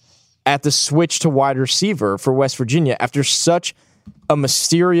machine at the switch to wide receiver for West Virginia after such a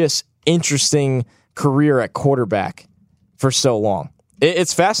mysterious, interesting career at quarterback for so long.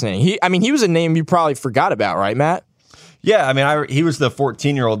 It's fascinating. He was a name you probably forgot about, right, Matt? Yeah, he was the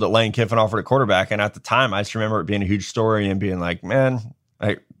 14-year-old that Lane Kiffin offered at quarterback, and at the time, I just remember it being a huge story and being like, man,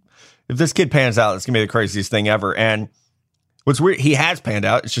 if this kid pans out, it's going to be the craziest thing ever. And what's weird, he has panned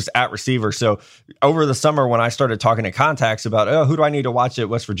out. It's just at receiver. So over the summer when I started talking to contacts about, who do I need to watch at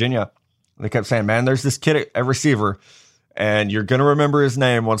West Virginia? They kept saying, man, there's this kid at receiver, and you're going to remember his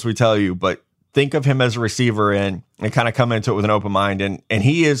name once we tell you, but think of him as a receiver and kind of come into it with an open mind. And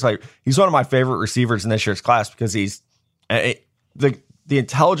he is he's one of my favorite receivers in this year's class because he's the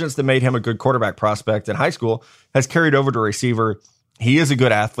intelligence that made him a good quarterback prospect in high school has carried over to receiver. He is a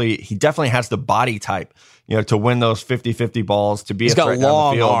good athlete. He definitely has the body type, to win those 50-50 balls, to be He's a threat got down the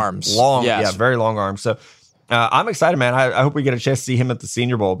long field. arms. Yeah, very long arms. So I'm excited, man. I hope we get a chance to see him at the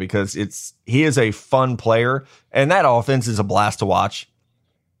Senior Bowl because he is a fun player, and that offense is a blast to watch.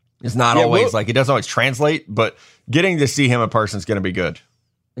 It's not always it doesn't always translate, but getting to see him in person is going to be good.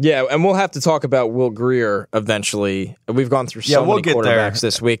 Yeah, and we'll have to talk about Will Grier eventually. We've gone through so many quarterbacks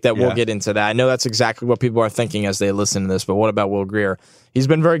this week that we'll get into that. I know that's exactly what people are thinking as they listen to this, but what about Will Grier? He's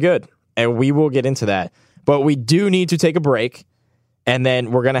been very good, and we will get into that. But we do need to take a break, and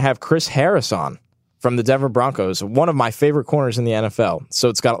then we're going to have Chris Harris on from the Denver Broncos, one of my favorite corners in the NFL. So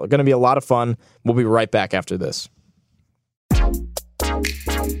it's going to be a lot of fun. We'll be right back after this.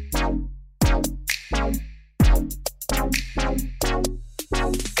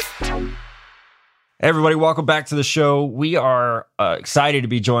 Hey everybody, welcome back to the show. We are excited to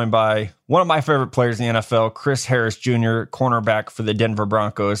be joined by one of my favorite players in the NFL, Chris Harris Jr., cornerback for the Denver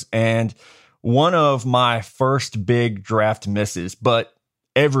Broncos, and one of my first big draft misses. But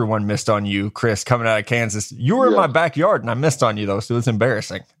everyone missed on you, Chris, coming out of Kansas. You were in my backyard, and I missed on you, though, so it's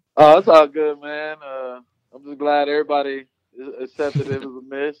embarrassing. Oh, it's all good, man. I'm just glad everybody accepted it was a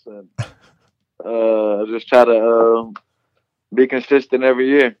miss, and just try to be consistent every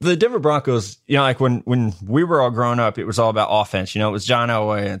year. The Denver Broncos, like when we were all growing up, it was all about offense. It was John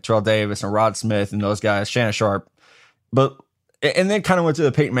Elway and Terrell Davis and Rod Smith and those guys, Shannon Sharp. And then kind of went to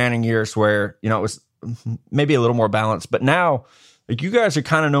the Peyton Manning years where, it was maybe a little more balanced. But now, you guys are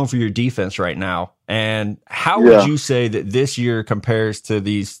kind of known for your defense right now. And how would you say that this year compares to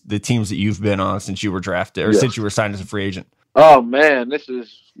the teams that you've been on since you were drafted or since you were signed as a free agent? Oh, man, this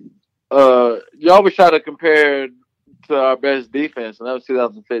is you always try to compare to our best defense, and that was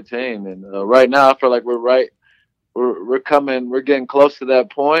 2015. And right now, I feel like we're getting close to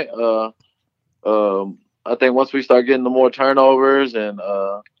that point. I think once we start getting the more turnovers and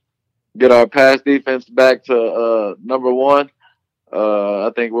get our pass defense back to number one,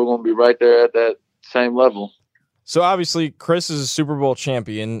 I think we're going to be right there at that same level. So obviously, Chris is a Super Bowl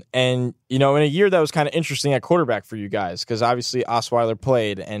champion, and in a year that was kind of interesting at quarterback for you guys, because obviously Osweiler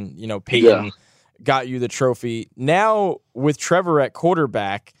played, and Peyton got you the trophy. Now with Trevor at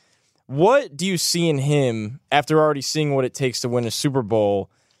quarterback, what do you see in him after already seeing what it takes to win a Super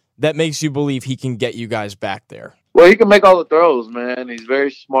Bowl that makes you believe he can get you guys back there? Well, he can make all the throws, man. He's very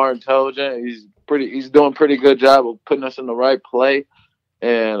smart, intelligent. He's doing a pretty good job of putting us in the right play,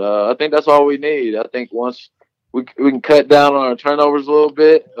 and I think that's all we need. I think once we can cut down on our turnovers a little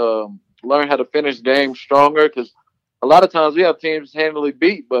bit, learn how to finish games stronger, because a lot of times we have teams handily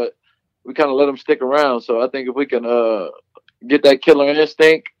beat, but we kind of let them stick around. So I think if we can get that killer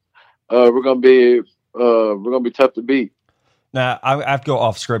instinct, we're gonna be tough to beat. Now, I have to go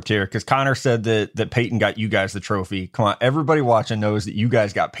off script here because Connor said that Peyton got you guys the trophy. Come on, everybody watching knows that you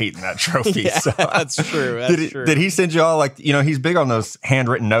guys got Peyton that trophy. Yeah, so, that's true. Did he send you all, like, he's big on those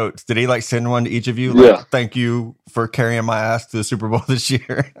handwritten notes. Did he like send one to each of you? Yeah. Like, thank you for carrying my ass to the Super Bowl this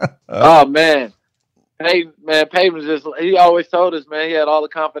year. Oh, man. Peyton was just, he always told us, man, he had all the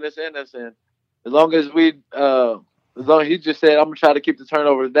confidence in us. And as long as he just said, I'm going to try to keep the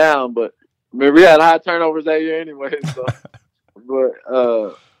turnovers down. But, I mean, we had high turnovers that year anyway. So,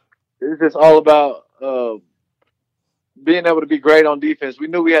 but it's just all about being able to be great on defense. We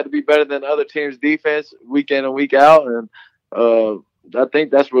knew we had to be better than other teams' defense week in and week out. And I think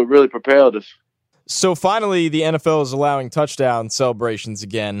that's what really propelled us. So finally, the NFL is allowing touchdown celebrations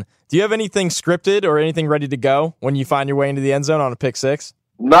again. Do you have anything scripted or anything ready to go when you find your way into the end zone on a pick six?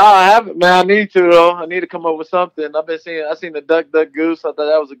 No, I haven't, man. I need to, though. I need to come up with something. I seen the Duck Duck Goose. I thought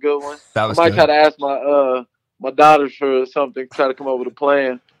that was a good one. That was I might good. try to ask my daughters for something, try to come up with a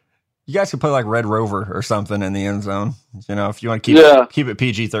plan. You guys could play like Red Rover or something in the end zone. If you want to keep it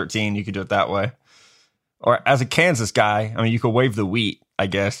PG-13, you could do it that way. Or as a Kansas guy, I mean, you could wave the wheat, I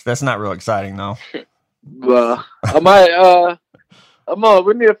guess. That's not real exciting, though. I might.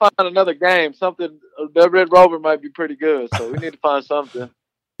 We need to find another game. Something. The Red Rover might be pretty good, so we need to find something.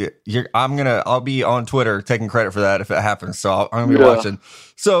 I'll be on Twitter taking credit for that if it happens. So I'm gonna be watching.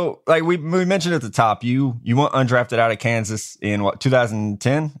 So like we mentioned at the top, you went undrafted out of Kansas in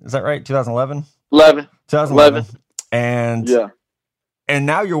 2010? Is that right? 2011? 2011. And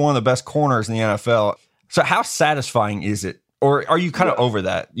now you're one of the best corners in the NFL. So how satisfying is it? Or are you kind of over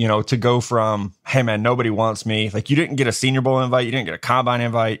that, to go from, hey, man, nobody wants me. Like, you didn't get a Senior Bowl invite. You didn't get a Combine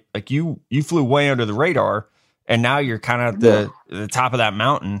invite. Like, you flew way under the radar, and now you're kind of at the top of that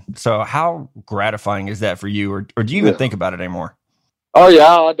mountain. So how gratifying is that for you? Or do you even think about it anymore? Oh,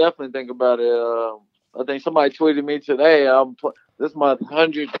 yeah, I definitely think about it. I think somebody tweeted me today. This is my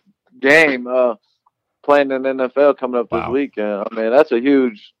 100th game playing in the NFL coming up this weekend. I mean, that's a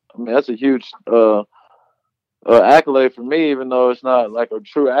huge accolade for me, even though it's not like a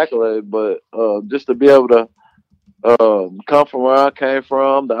true accolade, but just to be able to come from where I came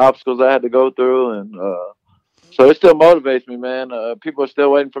from, the obstacles I had to go through, and so it still motivates me, man. People are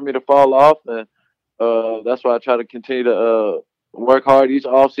still waiting for me to fall off, and that's why I try to continue to work hard each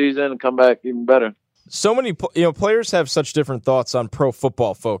off season and come back even better. So many players have such different thoughts on Pro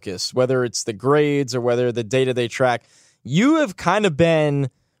Football Focus, whether it's the grades or whether the data they track. You have kind of been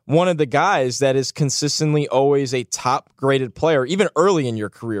one of the guys that is consistently always a top-graded player, even early in your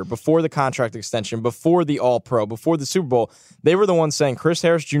career, before the contract extension, before the All-Pro, before the Super Bowl. They were the ones saying Chris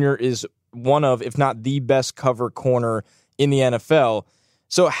Harris Jr. is one of, if not the best cover corner in the NFL.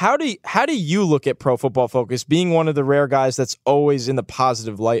 So how do you look at Pro Football Focus, being one of the rare guys that's always in the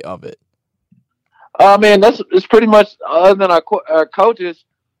positive light of it? Man, it's pretty much, other than our coaches,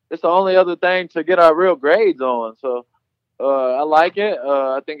 it's the only other thing to get our real grades on. So I like it.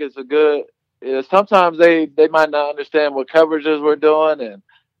 I think it's a good. Sometimes they might not understand what coverages we're doing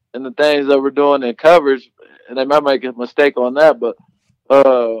and the things that we're doing in coverage, and they might make a mistake on that. But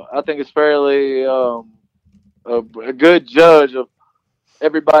I think it's fairly a good judge of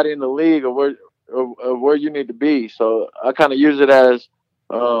everybody in the league of where you need to be. So I kind of use it as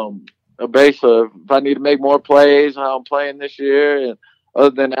a base of if I need to make more plays, how I'm playing this year, and other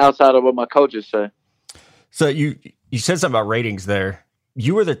than outside of what my coaches say. So you said something about ratings there.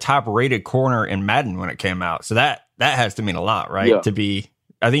 You were the top rated corner in Madden when it came out. So that has to mean a lot, right? Yeah. To be,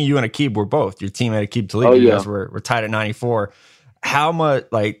 I think you and Aqib were both. Your teammate Aqib Talib, you guys were tied at 94. How much,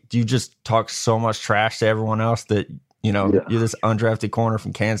 do you just talk so much trash to everyone else that, you're this undrafted corner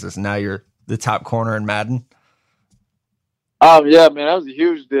from Kansas and now you're the top corner in Madden? Yeah, man, that was a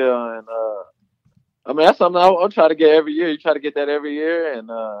huge deal. And I mean, that's something I'll try to get every year. You try to get that every year. And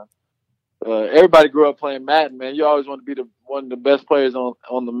everybody grew up playing Madden, man. You always want to be one of the best players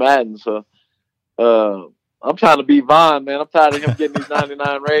on the Madden. So I'm trying to be Vaughn, man. I'm tired of him getting these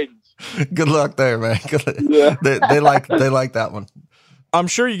 99 ratings. Good luck there, man. Yeah. They like that one. I'm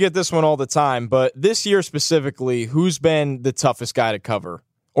sure you get this one all the time, but this year specifically, who's been the toughest guy to cover?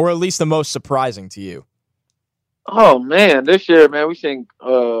 Or at least the most surprising to you? Oh, man. This year, man, we seen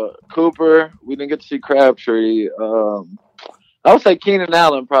Cooper. We didn't get to see Crabtree. I would say Keenan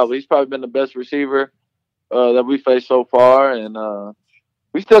Allen probably. He's probably been the best receiver that we faced so far. And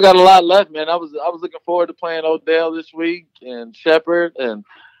we still got a lot left, man. I was looking forward to playing Odell this week and Shepard. And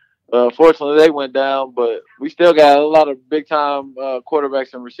fortunately, they went down. But we still got a lot of big-time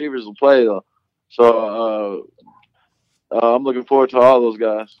quarterbacks and receivers to play, though. So I'm looking forward to all those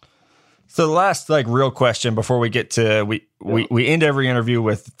guys. So the last real question before we get to we end every interview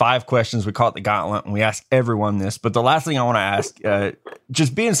with 5 questions. We call it the gauntlet, and we ask everyone this. But the last thing I want to ask,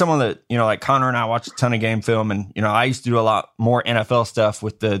 just being someone that like Connor and I watch a ton of game film, and I used to do a lot more NFL stuff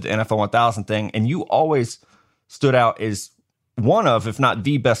with the NFL 1000 thing, and you always stood out as one of, if not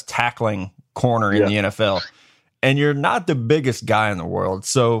the best tackling corner in the NFL. And you're not the biggest guy in the world.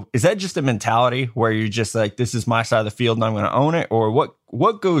 So is that just a mentality where you're just like, this is my side of the field and I'm going to own it? Or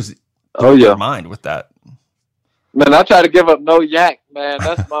what goes through your mind with that? Man, I try to give up no yak, man.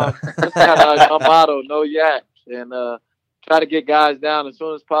 That's kind of my motto, no yak. And try to get guys down as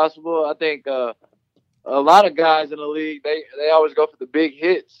soon as possible. I think a lot of guys in the league, they always go for the big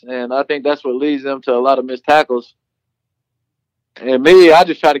hits. And I think that's what leads them to a lot of missed tackles. And me, I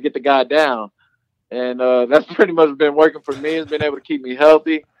just try to get the guy down. And that's pretty much been working for me. It's been able to keep me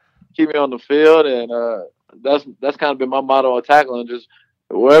healthy, keep me on the field. And that's kind of been my motto on tackling, just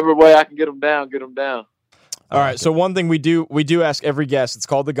whatever way I can get them down, get them down. All right, so one thing we do ask every guest, it's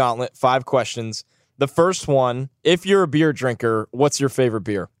called the Gauntlet, 5 questions. The first one, if you're a beer drinker, what's your favorite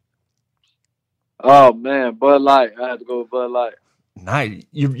beer? Oh, man, Bud Light. I have to go with Bud Light. Nice.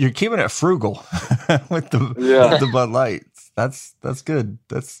 You're keeping it frugal with the Bud Lights. That's good.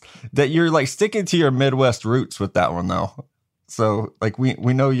 That you're sticking to your Midwest roots with that one though. So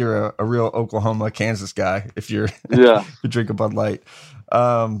we know you're a real Oklahoma, Kansas guy if you're you drink a Bud Light.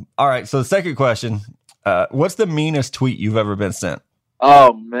 All right. So the second question, what's the meanest tweet you've ever been sent?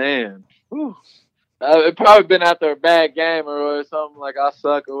 Oh man. It probably been after a bad game or something like I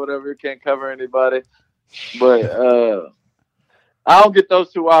suck or whatever. You can't cover anybody. But I don't get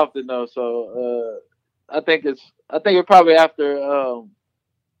those too often though. So I think it's probably after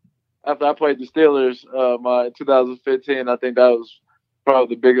I played the Steelers, my 2015. I think that was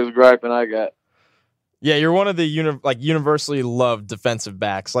probably the biggest griping I got. Yeah, you're one of the universally loved defensive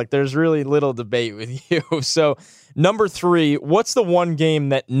backs. There's really little debate with you. So, number 3, what's the one game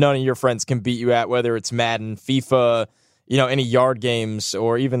that none of your friends can beat you at, whether it's Madden, FIFA, any yard games,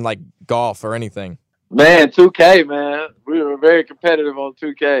 or even golf or anything? Man, 2K, man. We were very competitive on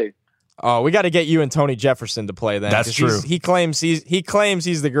 2K. Oh, we got to get you and Tony Jefferson to play then. That's true. He claims he's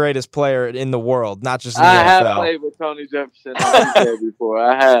the greatest player in the world, not just in the I NFL. have played with Tony Jefferson on 2K before.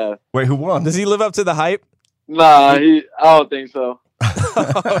 I have. Wait, who won? Does he live up to the hype? Nah, I don't think so.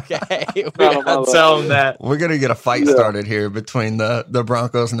 Okay, we gotta tell him that. We're gonna get a fight started here between the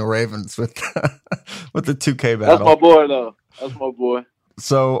Broncos and the Ravens with the 2K battle. That's my boy, though. That's my boy.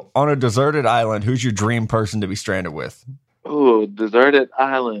 So, on a deserted island, who's your dream person to be stranded with? Ooh, deserted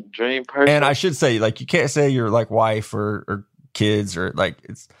island, dream person. And I should say, you can't say your wife or kids or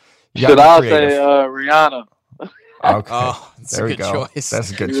it's. Should I say Rihanna? Okay, oh, that's there a we good go. choice.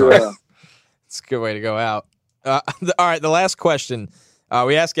 That's a good choice. It's a good way to go out. All right, the last question.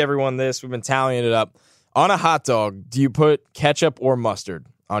 We ask everyone this. We've been tallying it up. On a hot dog, do you put ketchup or mustard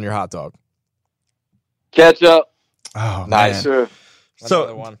on your hot dog? Ketchup. Oh, nice. Man. Sure.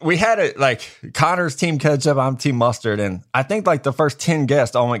 So we had it Connor's team ketchup, I'm team mustard, and I think the first 10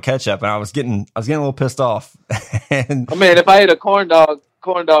 guests all went ketchup, and I was getting a little pissed off. And I mean, if I ate a corn dog's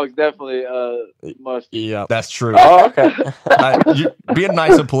definitely mustard. Yeah, that's true. Oh, okay. Being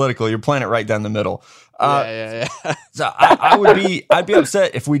nice and political, you're playing it right down the middle. Yeah. So I'd be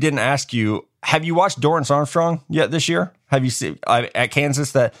upset if we didn't ask you. Have you watched Dorrance Armstrong yet this year? Have you seen at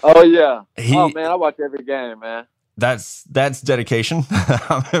Kansas that? Oh yeah. Man, I watch every game, man. That's dedication.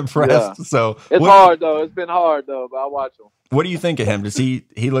 I'm impressed. Yeah. So it's hard though. It's been hard though, but I watch him. What do you think of him? Does he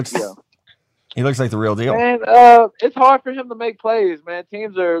looks he looks like the real deal? Man, it's hard for him to make plays, man.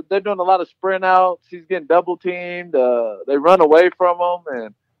 They're doing a lot of sprint outs. He's getting double teamed. They run away from him,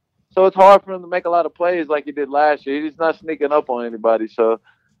 and so it's hard for him to make a lot of plays like he did last year. He's not sneaking up on anybody. So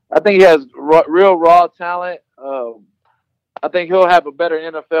I think he has real raw talent. I think he'll have a better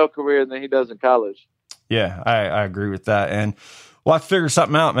NFL career than he does in college. Yeah, I agree with that. And we'll have to figure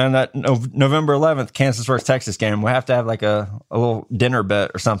something out, man. That November 11th, Kansas versus Texas game, we'll have to have a little dinner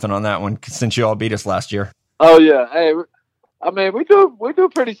bet or something on that one since you all beat us last year. Oh, yeah. Hey, I mean, we do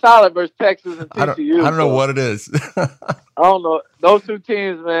pretty solid versus Texas and TCU. I don't know what it is. I don't know. Those two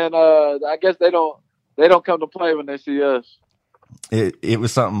teams, man, I guess they don't come to play when they see us. It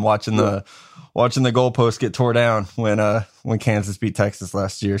was something watching the goalposts get tore down when Kansas beat Texas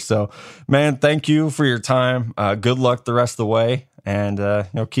last year. So, man, thank you for your time. Good luck the rest of the way, and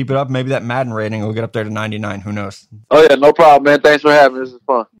keep it up. Maybe that Madden rating will get up there to 99. Who knows? Oh yeah, no problem, man. Thanks for having me. This is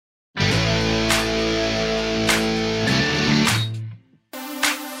fun.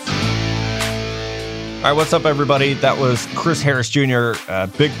 All right, what's up, everybody? That was Chris Harris Jr.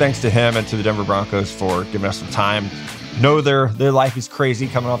 Big thanks to him and to the Denver Broncos for giving us some time. know their life is crazy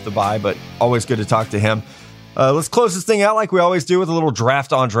coming off the bye, but always good to talk to him. Let's close this thing out like we always do with a little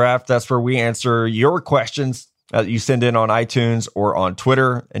draft on draft. That's where we answer your questions that you send in on iTunes or on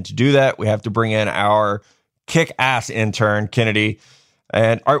Twitter. And to do that, we have to bring in our kick-ass intern, Kennedy.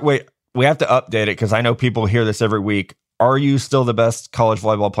 And wait, we have to update it because I know people hear this every week. Are you still the best college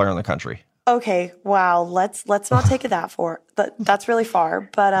volleyball player in the country? Okay, wow. Let's not take it that's really far.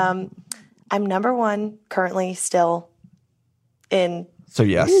 But I'm number one currently still in. So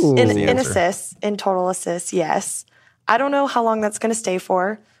yes, in assists, in total assists. Yes. I don't know how long that's going to stay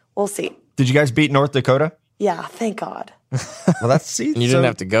for. We'll see. Did you guys beat North Dakota? Yeah, thank God. Well, that's you didn't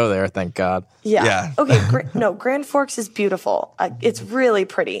have to go there, thank God. Yeah. Okay. Grand Forks is beautiful. It's really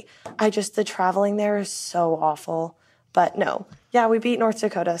pretty. The traveling there is so awful. But no. Yeah, we beat North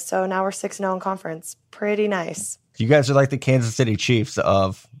Dakota, so now we're 6-0 in conference. Pretty nice. You guys are like the Kansas City Chiefs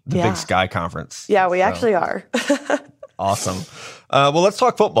of the Big Sky Conference. Yeah, we actually are. Awesome. Well, let's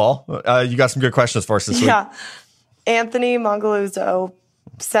talk football. You got some good questions for us this week. Yeah. Anthony Mongaluzzo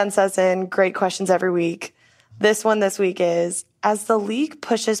sends us in great questions every week. This one this week is, as the league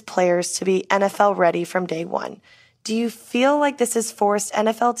pushes players to be NFL ready from day one, do you feel like this has forced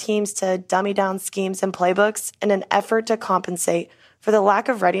NFL teams to dummy down schemes and playbooks in an effort to compensate for the lack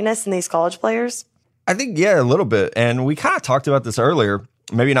of readiness in these college players? I think, yeah, a little bit. And we kind of talked about this earlier,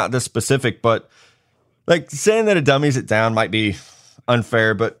 maybe not this specific, but like saying that it dummies it down might be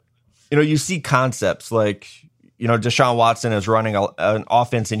unfair. But, you see concepts like, Deshaun Watson is running an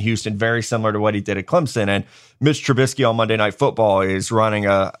offense in Houston very similar to what he did at Clemson. And Mitch Trubisky on Monday Night Football is running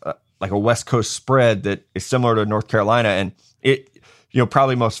a West Coast spread that is similar to North Carolina. And it,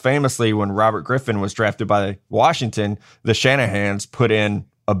 probably most famously when Robert Griffin was drafted by Washington, the Shanahans put in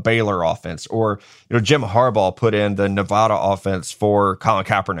a Baylor offense, or, Jim Harbaugh put in the Nevada offense for Colin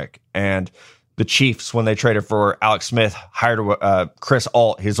Kaepernick. And the Chiefs, when they traded for Alex Smith, hired Chris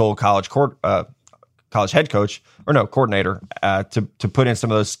Alt, his old college head coach, coordinator, to put in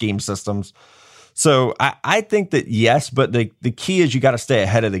some of those scheme systems. So I think that yes, but the key is you got to stay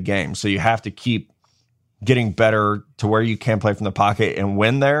ahead of the game. So you have to keep getting better to where you can play from the pocket and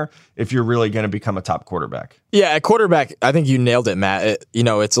win there if you're really going to become a top quarterback. Yeah, at quarterback, I think you nailed it, Matt.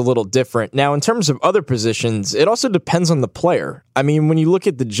 It's a little different. Now, in terms of other positions, it also depends on the player. I mean, when you look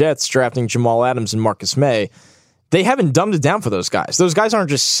at the Jets drafting Jamal Adams and Marcus May, they haven't dumbed it down for those guys. Those guys aren't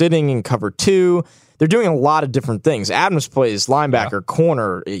just sitting in cover two. They're doing a lot of different things. Adams plays linebacker,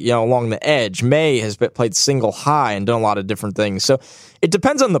 corner, along the edge. May has played single high and done a lot of different things. So it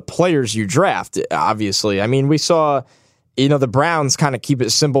depends on the players you draft, obviously. I mean, we saw, the Browns kind of keep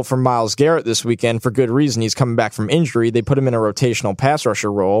it simple for Myles Garrett this weekend for good reason. He's coming back from injury. They put him in a rotational pass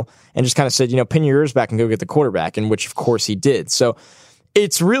rusher role and just kind of said, pin your ears back and go get the quarterback, in which, of course, he did. So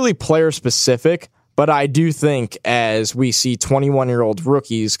it's really player specific. But I do think as we see 21-year-old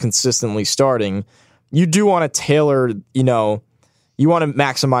rookies consistently starting, you do want to tailor, you want to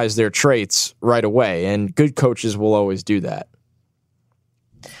maximize their traits right away, and good coaches will always do that.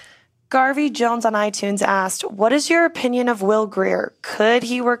 Garvey Jones on iTunes asked, what is your opinion of Will Grier? Could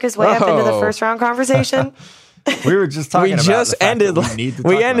he work his way up into the first round conversation? We were just talking about the fact that we need to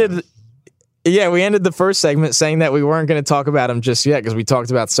talk about it. Yeah, we ended the first segment saying that we weren't going to talk about him just yet because we talked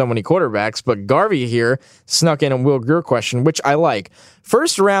about so many quarterbacks. But Garvey here snuck in a Will Grier question, which I like.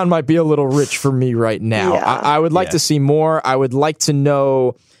 First round might be a little rich for me right now. Yeah. I would like to see more. I would like to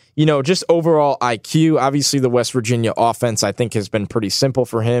know, just overall IQ. Obviously, the West Virginia offense, I think, has been pretty simple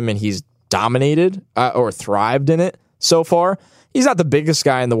for him, and he's dominated or thrived in it so far. He's not the biggest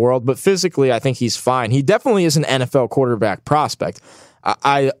guy in the world, but physically, I think he's fine. He definitely is an NFL quarterback prospect.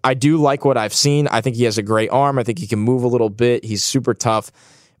 I do like what I've seen. I think he has a great arm. I think he can move a little bit. He's super tough.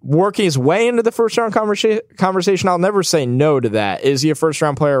 Working his way into the first-round conversation, I'll never say no to that. Is he a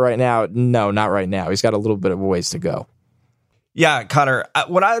first-round player right now? No, not right now. He's got a little bit of a ways to go. Yeah, Connor,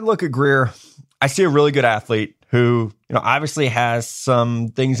 when I look at Grier, I see a really good athlete who, obviously has some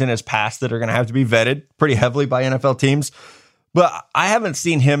things in his past that are going to have to be vetted pretty heavily by NFL teams. But I haven't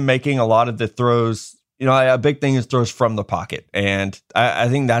seen him making a lot of the throws. A big thing is throws from the pocket. And I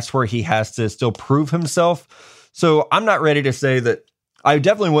think that's where he has to still prove himself. So I'm not ready to say that. I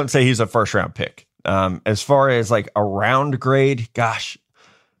definitely wouldn't say he's a first round pick. As far as like a round grade, gosh,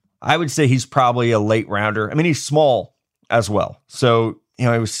 I would say he's probably a late rounder. I mean, he's small as well. So, he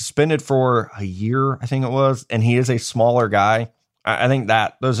was suspended for a year, I think it was, and he is a smaller guy. I think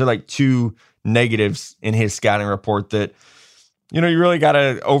that those are like two negatives in his scouting report that, you really got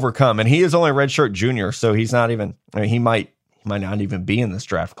to overcome. And he is only a redshirt junior, so he's not even, he might not even be in this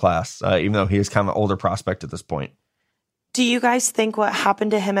draft class, even though he is kind of an older prospect at this point. Do you guys think what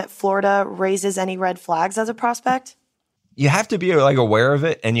happened to him at Florida raises any red flags as a prospect? you have to be like aware of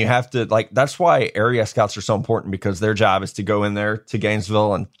it, and you have to like, that's why area scouts are so important, because their job is to go in there to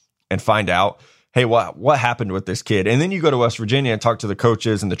Gainesville and find out, hey, what happened with this kid? And then you go to West Virginia and talk to the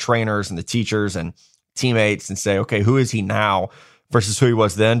coaches and the trainers and the teachers and teammates and say, okay, who is he now versus who he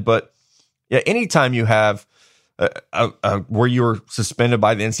was then? But yeah, anytime you have where you were suspended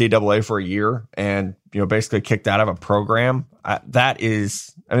by the NCAA for a year and, basically kicked out of a program, that's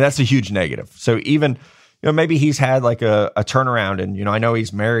a huge negative. So even, maybe he's had like a turnaround, and, I know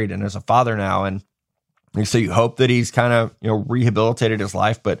he's married and is a father now. And so you hope that he's kind of, rehabilitated his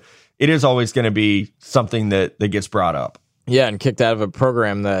life, but it is always going to be something that gets brought up. Yeah. And kicked out of a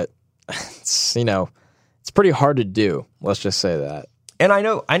program that, it's pretty hard to do. Let's just say that. And I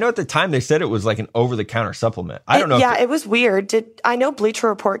know at the time they said it was like an over-the-counter supplement. I don't know. Yeah, it was weird. I know Bleacher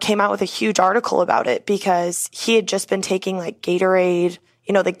Report came out with a huge article about it because he had just been taking like Gatorade,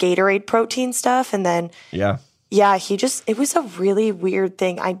 the Gatorade protein stuff. And then, yeah, it was a really weird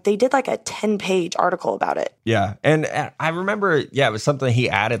thing. They did like a 10-page article about it. Yeah. And I remember, it was something he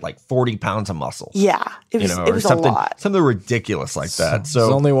added like 40 pounds of muscle. Yeah. It was a lot. Something ridiculous like that. So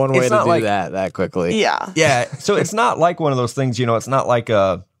there's only one way to do that quickly. Yeah. Yeah. So it's not like one of those things, it's not like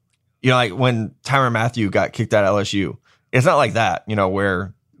like when Tyrann Mathieu got kicked out of LSU. It's not like that,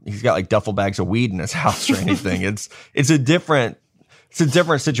 where he's got like duffel bags of weed in his house or anything. It's a different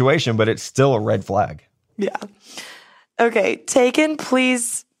situation, but it's still a red flag. Yeah. Okay. Taken,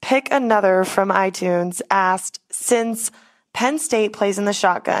 please pick another from iTunes asked, since Penn State plays in the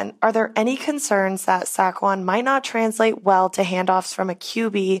shotgun, are there any concerns that Saquon might not translate well to handoffs from a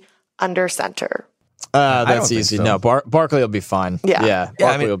QB under center? That's easy. So. No, Barkley will be fine. Yeah.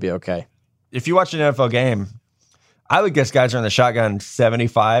 Barkley will be okay. If you watch an NFL game, I would guess guys are in the shotgun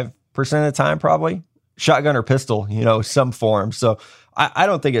 75% of the time, probably. Shotgun or pistol, some form. So I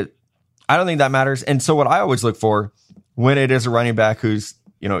don't think that matters. And so what I always look for when it is a running back who's,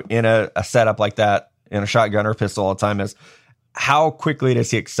 in a setup like that, in a shotgun or pistol all the time, is how quickly does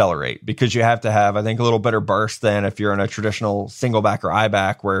he accelerate? Because you have to have, I think, a little better burst than if you're in a traditional single back or I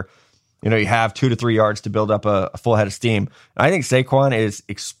back where, you have 2 to 3 yards to build up a full head of steam. And I think Saquon is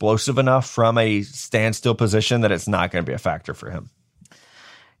explosive enough from a standstill position that it's not going to be a factor for him.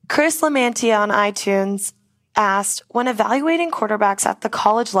 Chris Lamantia on iTunes asked, when evaluating quarterbacks at the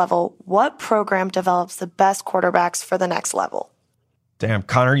college level, what program develops the best quarterbacks for the next level? Damn,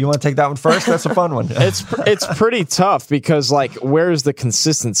 Connor, you want to take that one first? That's a fun one. It's pretty tough because, like, where's the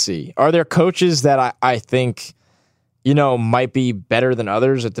consistency? Are there coaches that I think, might be better than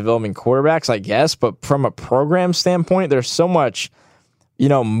others at developing quarterbacks? I guess, but from a program standpoint, there's so much,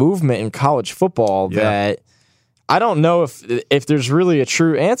 movement in college football that I don't know if there's really a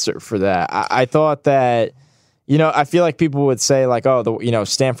true answer for that. I thought that. I feel like people would say like, oh,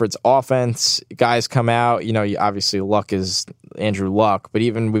 Stanford's offense, guys come out, obviously Luck is Andrew Luck, but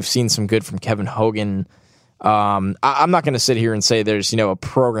even we've seen some good from Kevin Hogan. I'm not going to sit here and say there's, a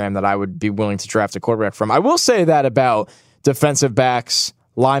program that I would be willing to draft a quarterback from. I will say that about defensive backs,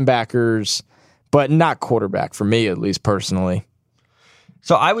 linebackers, but not quarterback for me, at least personally.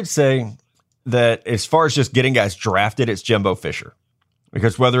 So I would say that as far as just getting guys drafted, it's Jimbo Fisher.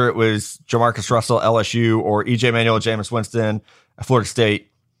 Because whether it was Jamarcus Russell, LSU, or E.J. Manuel, Jameis Winston, Florida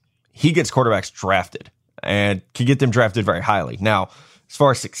State, he gets quarterbacks drafted and can get them drafted very highly. Now, as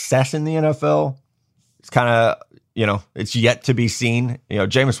far as success in the NFL, it's kind of, it's yet to be seen.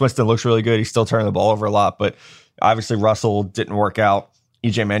 Jameis Winston looks really good. He's still turning the ball over a lot, but obviously Russell didn't work out.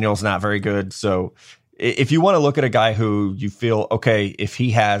 E.J. Manuel's not very good. So if you want to look at a guy who you feel, okay, if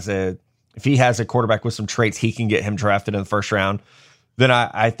he has a quarterback with some traits, he can get him drafted in the first round, then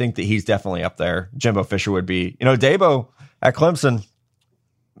I think that he's definitely up there. Jimbo Fisher would be. Dabo at Clemson,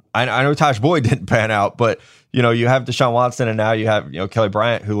 I know Taj Boyd didn't pan out, but, you have Deshaun Watson, and now you have, Kelly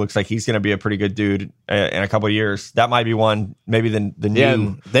Bryant, who looks like he's going to be a pretty good dude in a couple of years. That might be one, maybe the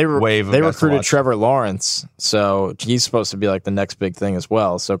new wave of They recruited Trevor Lawrence, so he's supposed to be like the next big thing as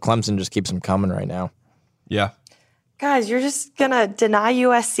well. So Clemson just keeps him coming right now. Yeah. Guys, you're just going to deny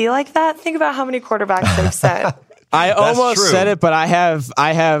USC like that? Think about how many quarterbacks they've sent. I almost said it, but I have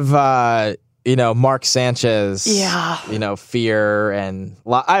Mark Sanchez, fear, and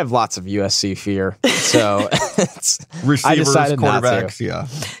I have lots of USC fear. So receivers, I decided quarterbacks, not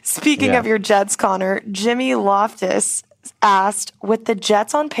to. Speaking of your Jets, Connor, Jimmy Loftus asked, with the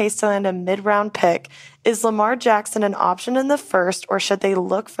Jets on pace to land a mid-round pick, is Lamar Jackson an option in the first, or should they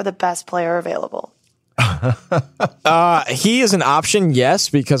look for the best player available? He is an option, yes,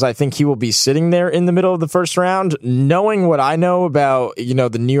 because I think he will be sitting there in the middle of the first round. Knowing what I know about,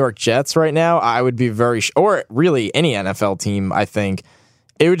 the New York Jets right now, I would be or really any NFL team, I think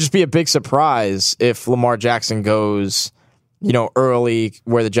it would just be a big surprise if Lamar Jackson goes early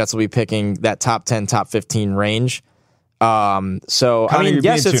where the Jets will be picking that top 10, top 15 range. So, Connor, I mean,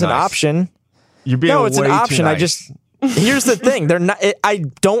 yes, it's an option. You're being No, it's an way too option. nice. Here's the thing. They're not. I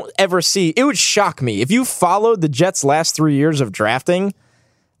don't ever see. It would shock me if you followed the Jets' last 3 years of drafting.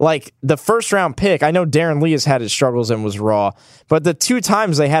 Like the first round pick, I know Darren Lee has had his struggles and was raw, but the 2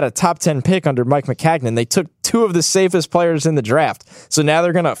 times they had a top 10 pick under Mike McCagnon, they took 2 of the safest players in the draft. So now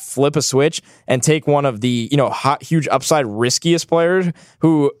they're going to flip a switch and take one of the, hot, huge upside riskiest players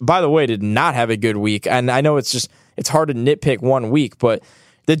who, by the way, did not have a good week. And I know it's hard to nitpick 1 week, but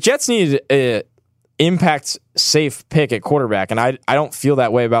the Jets needed an impact safe pick at quarterback. And I don't feel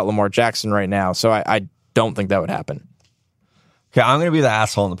that way about Lamar Jackson right now. So I don't think that would happen. Okay, I'm going to be the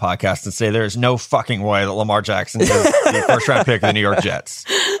asshole in the podcast and say there's no fucking way that Lamar Jackson is the first round pick of the New York Jets.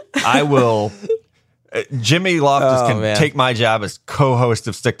 I will. Jimmy Loftus can take my job as co-host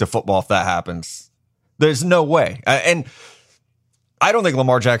of Stick to Football if that happens. There's no way. And I don't think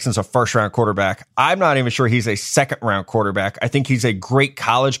Lamar Jackson's a first round quarterback. I'm not even sure he's a second round quarterback. I think he's a great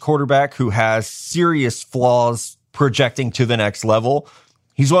college quarterback who has serious flaws projecting to the next level.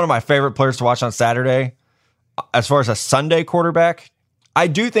 He's one of my favorite players to watch on Saturday. As far as a Sunday quarterback, I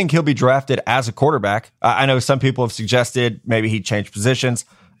do think he'll be drafted as a quarterback. I know some people have suggested maybe he'd change positions.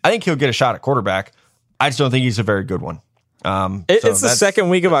 I think he'll get a shot at quarterback. I just don't think he's a very good one. It's the second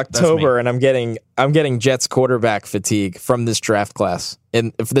week of October, and I'm getting Jets quarterback fatigue from this draft class.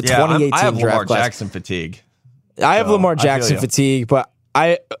 And for the 2018 I have draft Lamar class. Jackson fatigue. I have Lamar Jackson fatigue, but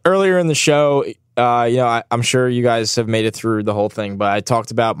earlier in the show, I'm sure you guys have made it through the whole thing, but I talked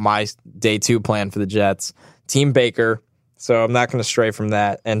about my day 2 plan for the Jets. Team Baker, so I'm not going to stray from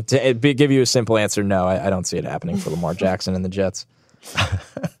that. And to give you a simple answer, no, I don't see it happening for Lamar Jackson and the Jets.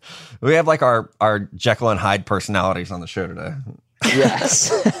 We have like our Jekyll and Hyde personalities on the show today.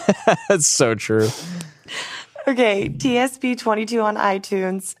 Yes. That's so true. Okay, TSB22 on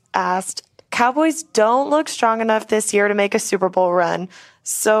iTunes asked, Cowboys don't look strong enough this year to make a Super Bowl run.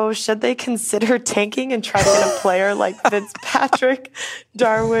 So should they consider tanking and try to get a player like Fitzpatrick,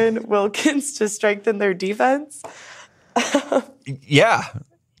 Darwin, Wilkins to strengthen their defense? Yeah.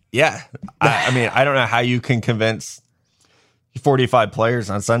 I mean, I don't know how you can convince 45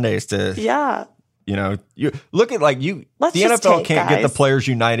 players on Sundays to. Yeah. You look at the just NFL tank, can't guys. get the players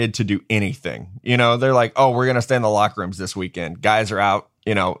united to do anything. They're like, oh, we're going to stay in the locker rooms this weekend. Guys are out,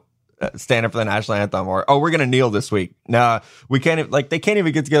 stand up for the national anthem, or we're gonna kneel this week. No, we can't. They can't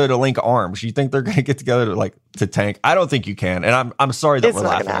even get together to link arms. You think they're gonna get together to tank? I don't think you can. And I'm sorry that we're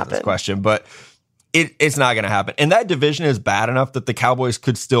laughing at this question, but it's not gonna happen. And that division is bad enough that the Cowboys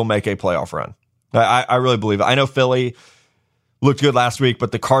could still make a playoff run. I really believe it. I know Philly looked good last week,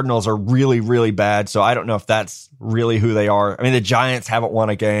 but the Cardinals are really, really bad. So I don't know if that's really who they are. I mean, the Giants haven't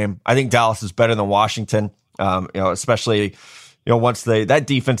won a game. I think Dallas is better than Washington. Especially. Once that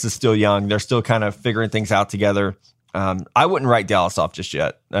defense is still young, they're still kind of figuring things out together. I wouldn't write Dallas off just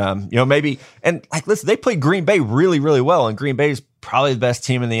yet. Maybe, and listen, they played Green Bay really, really well, and Green Bay is probably the best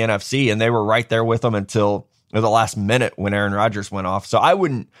team in the NFC, and they were right there with them until the last minute when Aaron Rodgers went off. So I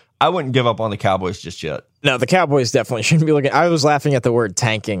wouldn't give up on the Cowboys just yet. No, the Cowboys definitely shouldn't be looking. I was laughing at the word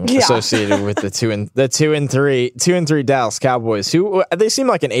tanking associated with the 2 and 3 Dallas Cowboys, who they seem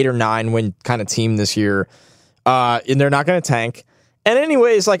like an 8 or 9 win kind of team this year. And they're not going to tank. And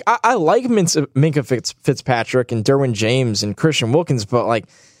anyways, I like Minkah Fitzpatrick and Derwin James and Christian Wilkins, but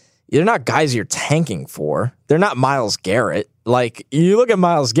they're not guys you're tanking for. They're not Myles Garrett. You look at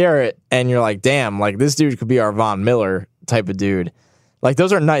Myles Garrett and you're like, damn, this dude could be our Von Miller type of dude.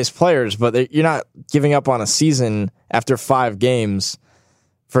 Those are nice players, but you're not giving up on a season after 5 games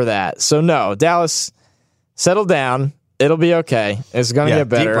for that. So no, Dallas, settle down. It'll be okay. It's going to get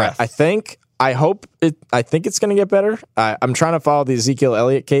better. I think it's going to get better. I'm trying to follow the Ezekiel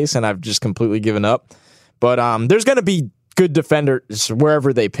Elliott case, and I've just completely given up. But there's going to be good defenders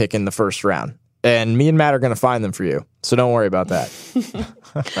wherever they pick in the first round. And me and Matt are going to find them for you. So don't worry about that.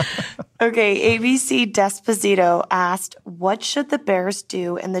 Okay, ABC Desposito asked, what should the Bears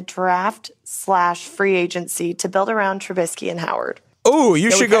do in the draft/free agency to build around Trubisky and Howard? Oh, you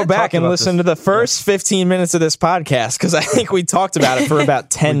should go back and listen to the first 15 minutes of this podcast, because I think we talked about it for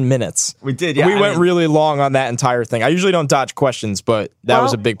about 10 minutes. We did, yeah. We went really long on that entire thing. I usually don't dodge questions, but that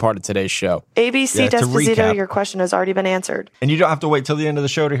was a big part of today's show. ABC Desposito, your question has already been answered. And you don't have to wait till the end of the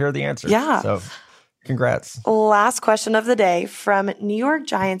show to hear the answer. Yeah. So, congrats. Last question of the day from New York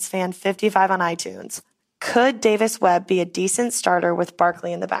Giants fan 55 on iTunes. Could Davis Webb be a decent starter with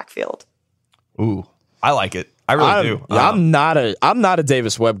Barkley in the backfield? Ooh, I like it. I really do. I'm not a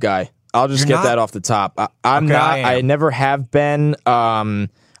Davis Webb guy. I'll just get that off the top. I'm not. I never have been. I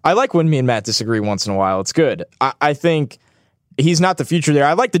like when me and Matt disagree once in a while. It's good. I think he's not the future there.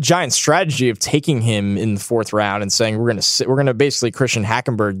 I like the Giants' strategy of taking him in the 4th round and saying we're gonna basically Christian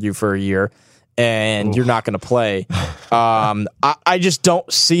Hackenberg you for a year, and you're not gonna play. I just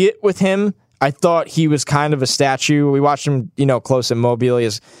don't see it with him. I thought he was kind of a statue. We watched him, close at Mobile. He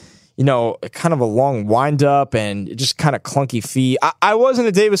has, kind of a long wind up and just kind of clunky feet. I wasn't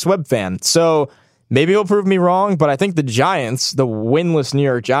a Davis Webb fan, so maybe he'll prove me wrong. But I think the Giants, the winless New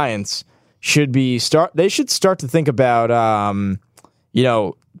York Giants, should start to think about,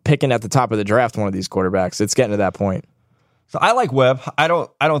 picking at the top of the draft one of these quarterbacks. It's getting to that point. So I like Webb. I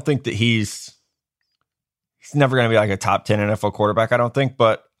don't think that he's never going to be like a top 10 NFL quarterback. I don't think,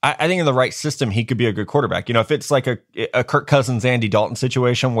 but I think in the right system, he could be a good quarterback. If it's like a Kirk Cousins, Andy Dalton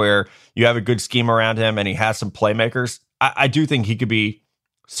situation where you have a good scheme around him and he has some playmakers, I do think he could be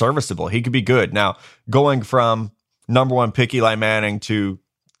serviceable. He could be good. Now, going from number 1 pick Eli Manning to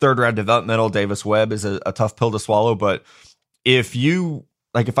 3rd round developmental Davis Webb is a tough pill to swallow. But if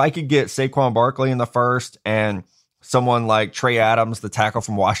I could get Saquon Barkley in the 1st and someone like Trey Adams, the tackle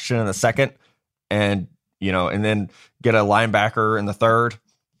from Washington, in the 2nd, and then get a linebacker in the 3rd,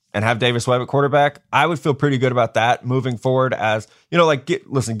 and have Davis Webb at quarterback, I would feel pretty good about that moving forward. As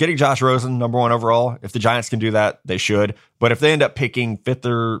getting Josh Rosen number 1 overall. If the Giants can do that, they should. But if they end up picking 5th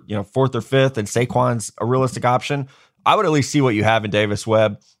or 4th or 5th, and Saquon's a realistic option, I would at least see what you have in Davis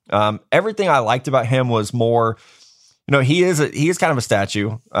Webb. Everything I liked about him was more, he is kind of a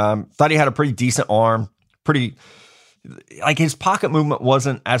statue. Thought he had a pretty decent arm, his pocket movement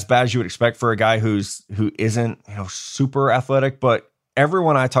wasn't as bad as you would expect for a guy who isn't super athletic, but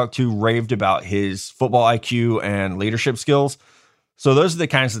everyone I talked to raved about his football IQ and leadership skills. So those are the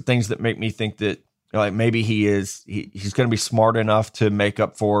kinds of things that make me think that maybe he's going to be smart enough to make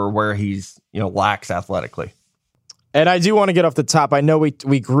up for where he's lacks athletically. And I do want to get off the top. I know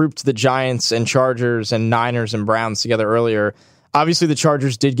we grouped the Giants and Chargers and Niners and Browns together earlier. Obviously, the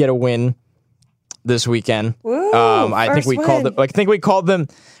Chargers did get a win this weekend. Woo, I think we called them.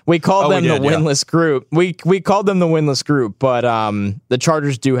 the winless group. We called them the winless group, but the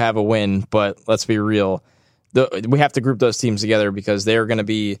Chargers do have a win. But let's be real, we have to group those teams together because they're going to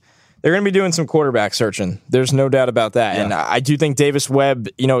be doing some quarterback searching. There's no doubt about that. Yeah. And I do think Davis Webb,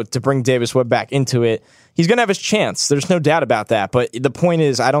 to bring Davis Webb back into it, he's going to have his chance. There's no doubt about that. But the point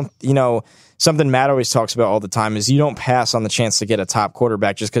is, I don't, something Matt always talks about all the time is you don't pass on the chance to get a top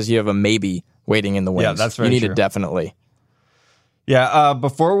quarterback just because you have a maybe waiting in the wings. Yeah, that's very true. You need it definitely. Yeah,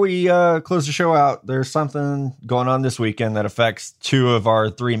 before we close the show out, there's something going on this weekend that affects 2 of our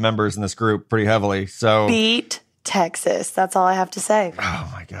 3 members in this group pretty heavily. So beat Texas. That's all I have to say. Oh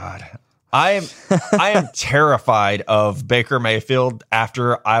my God. I am terrified of Baker Mayfield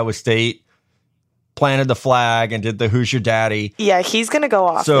after Iowa State planted the flag and did the Who's Your Daddy. Yeah, he's going to go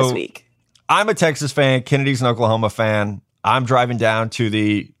off this week. I'm a Texas fan. Kennedy's an Oklahoma fan. I'm driving down to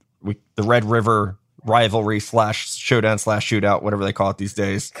the Red River rivalry / showdown / shootout, whatever they call it these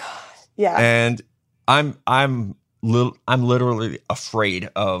days. God, yeah. And I'm literally afraid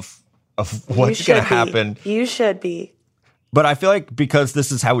of what's going to happen. You should be. But I feel like because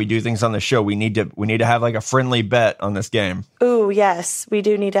this is how we do things on the show, we need to have like a friendly bet on this game. Ooh, yes, we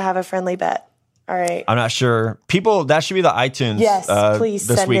do need to have a friendly bet. All right. I'm not sure. People, that should be the iTunes. Yes, please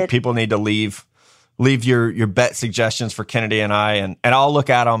this send week. it. People need to leave your bet suggestions for Kennedy and I, and I'll look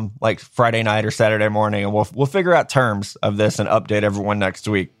at them like Friday night or Saturday morning, and we'll figure out terms of this and update everyone next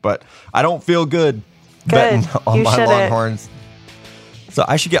week. But I don't feel good betting on my Longhorns, so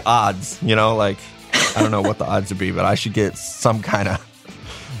I should get odds. I don't know what the odds would be, but I should get some kind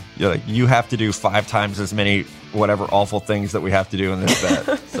of. You have to do 5 times as many whatever awful things that we have to do in this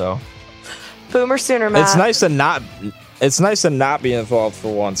bet. So, Boomer Sooner, Matt. It's nice to not be involved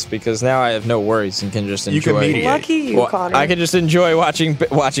for once because now I have no worries and can just enjoy. You can mediate. Lucky you, Connor. I can just enjoy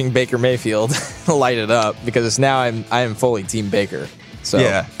watching Baker Mayfield light it up because now I am fully Team Baker. So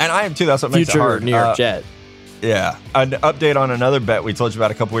yeah, and I am too. That's what makes it hard. New York Jet. Yeah, an update on another bet we told you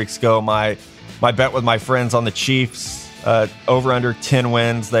about a couple weeks ago. My bet with my friends on the Chiefs, over under 10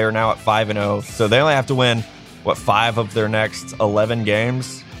 wins. They are now at 5-0, so they only have to win 5 of their next 11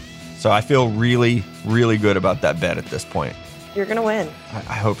 games. So I feel really, really good about that bet at this point. You're gonna win.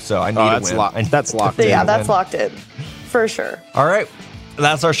 I hope so. I need to win. That's locked in. Yeah, that's locked in for sure. All right.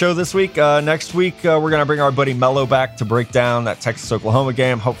 That's our show this week. Next week, we're going to bring our buddy Mello back to break down that Texas-Oklahoma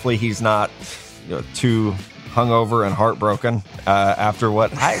game. Hopefully he's not too hungover and heartbroken after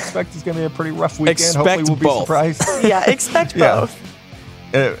what I expect is going to be a pretty rough weekend. Hopefully we'll be surprised. Yeah, expect both.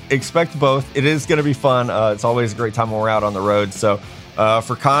 Expect both. It is going to be fun. It's always a great time when we're out on the road. So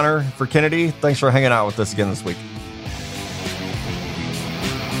for Connor, for Kennedy, thanks for hanging out with us again this week.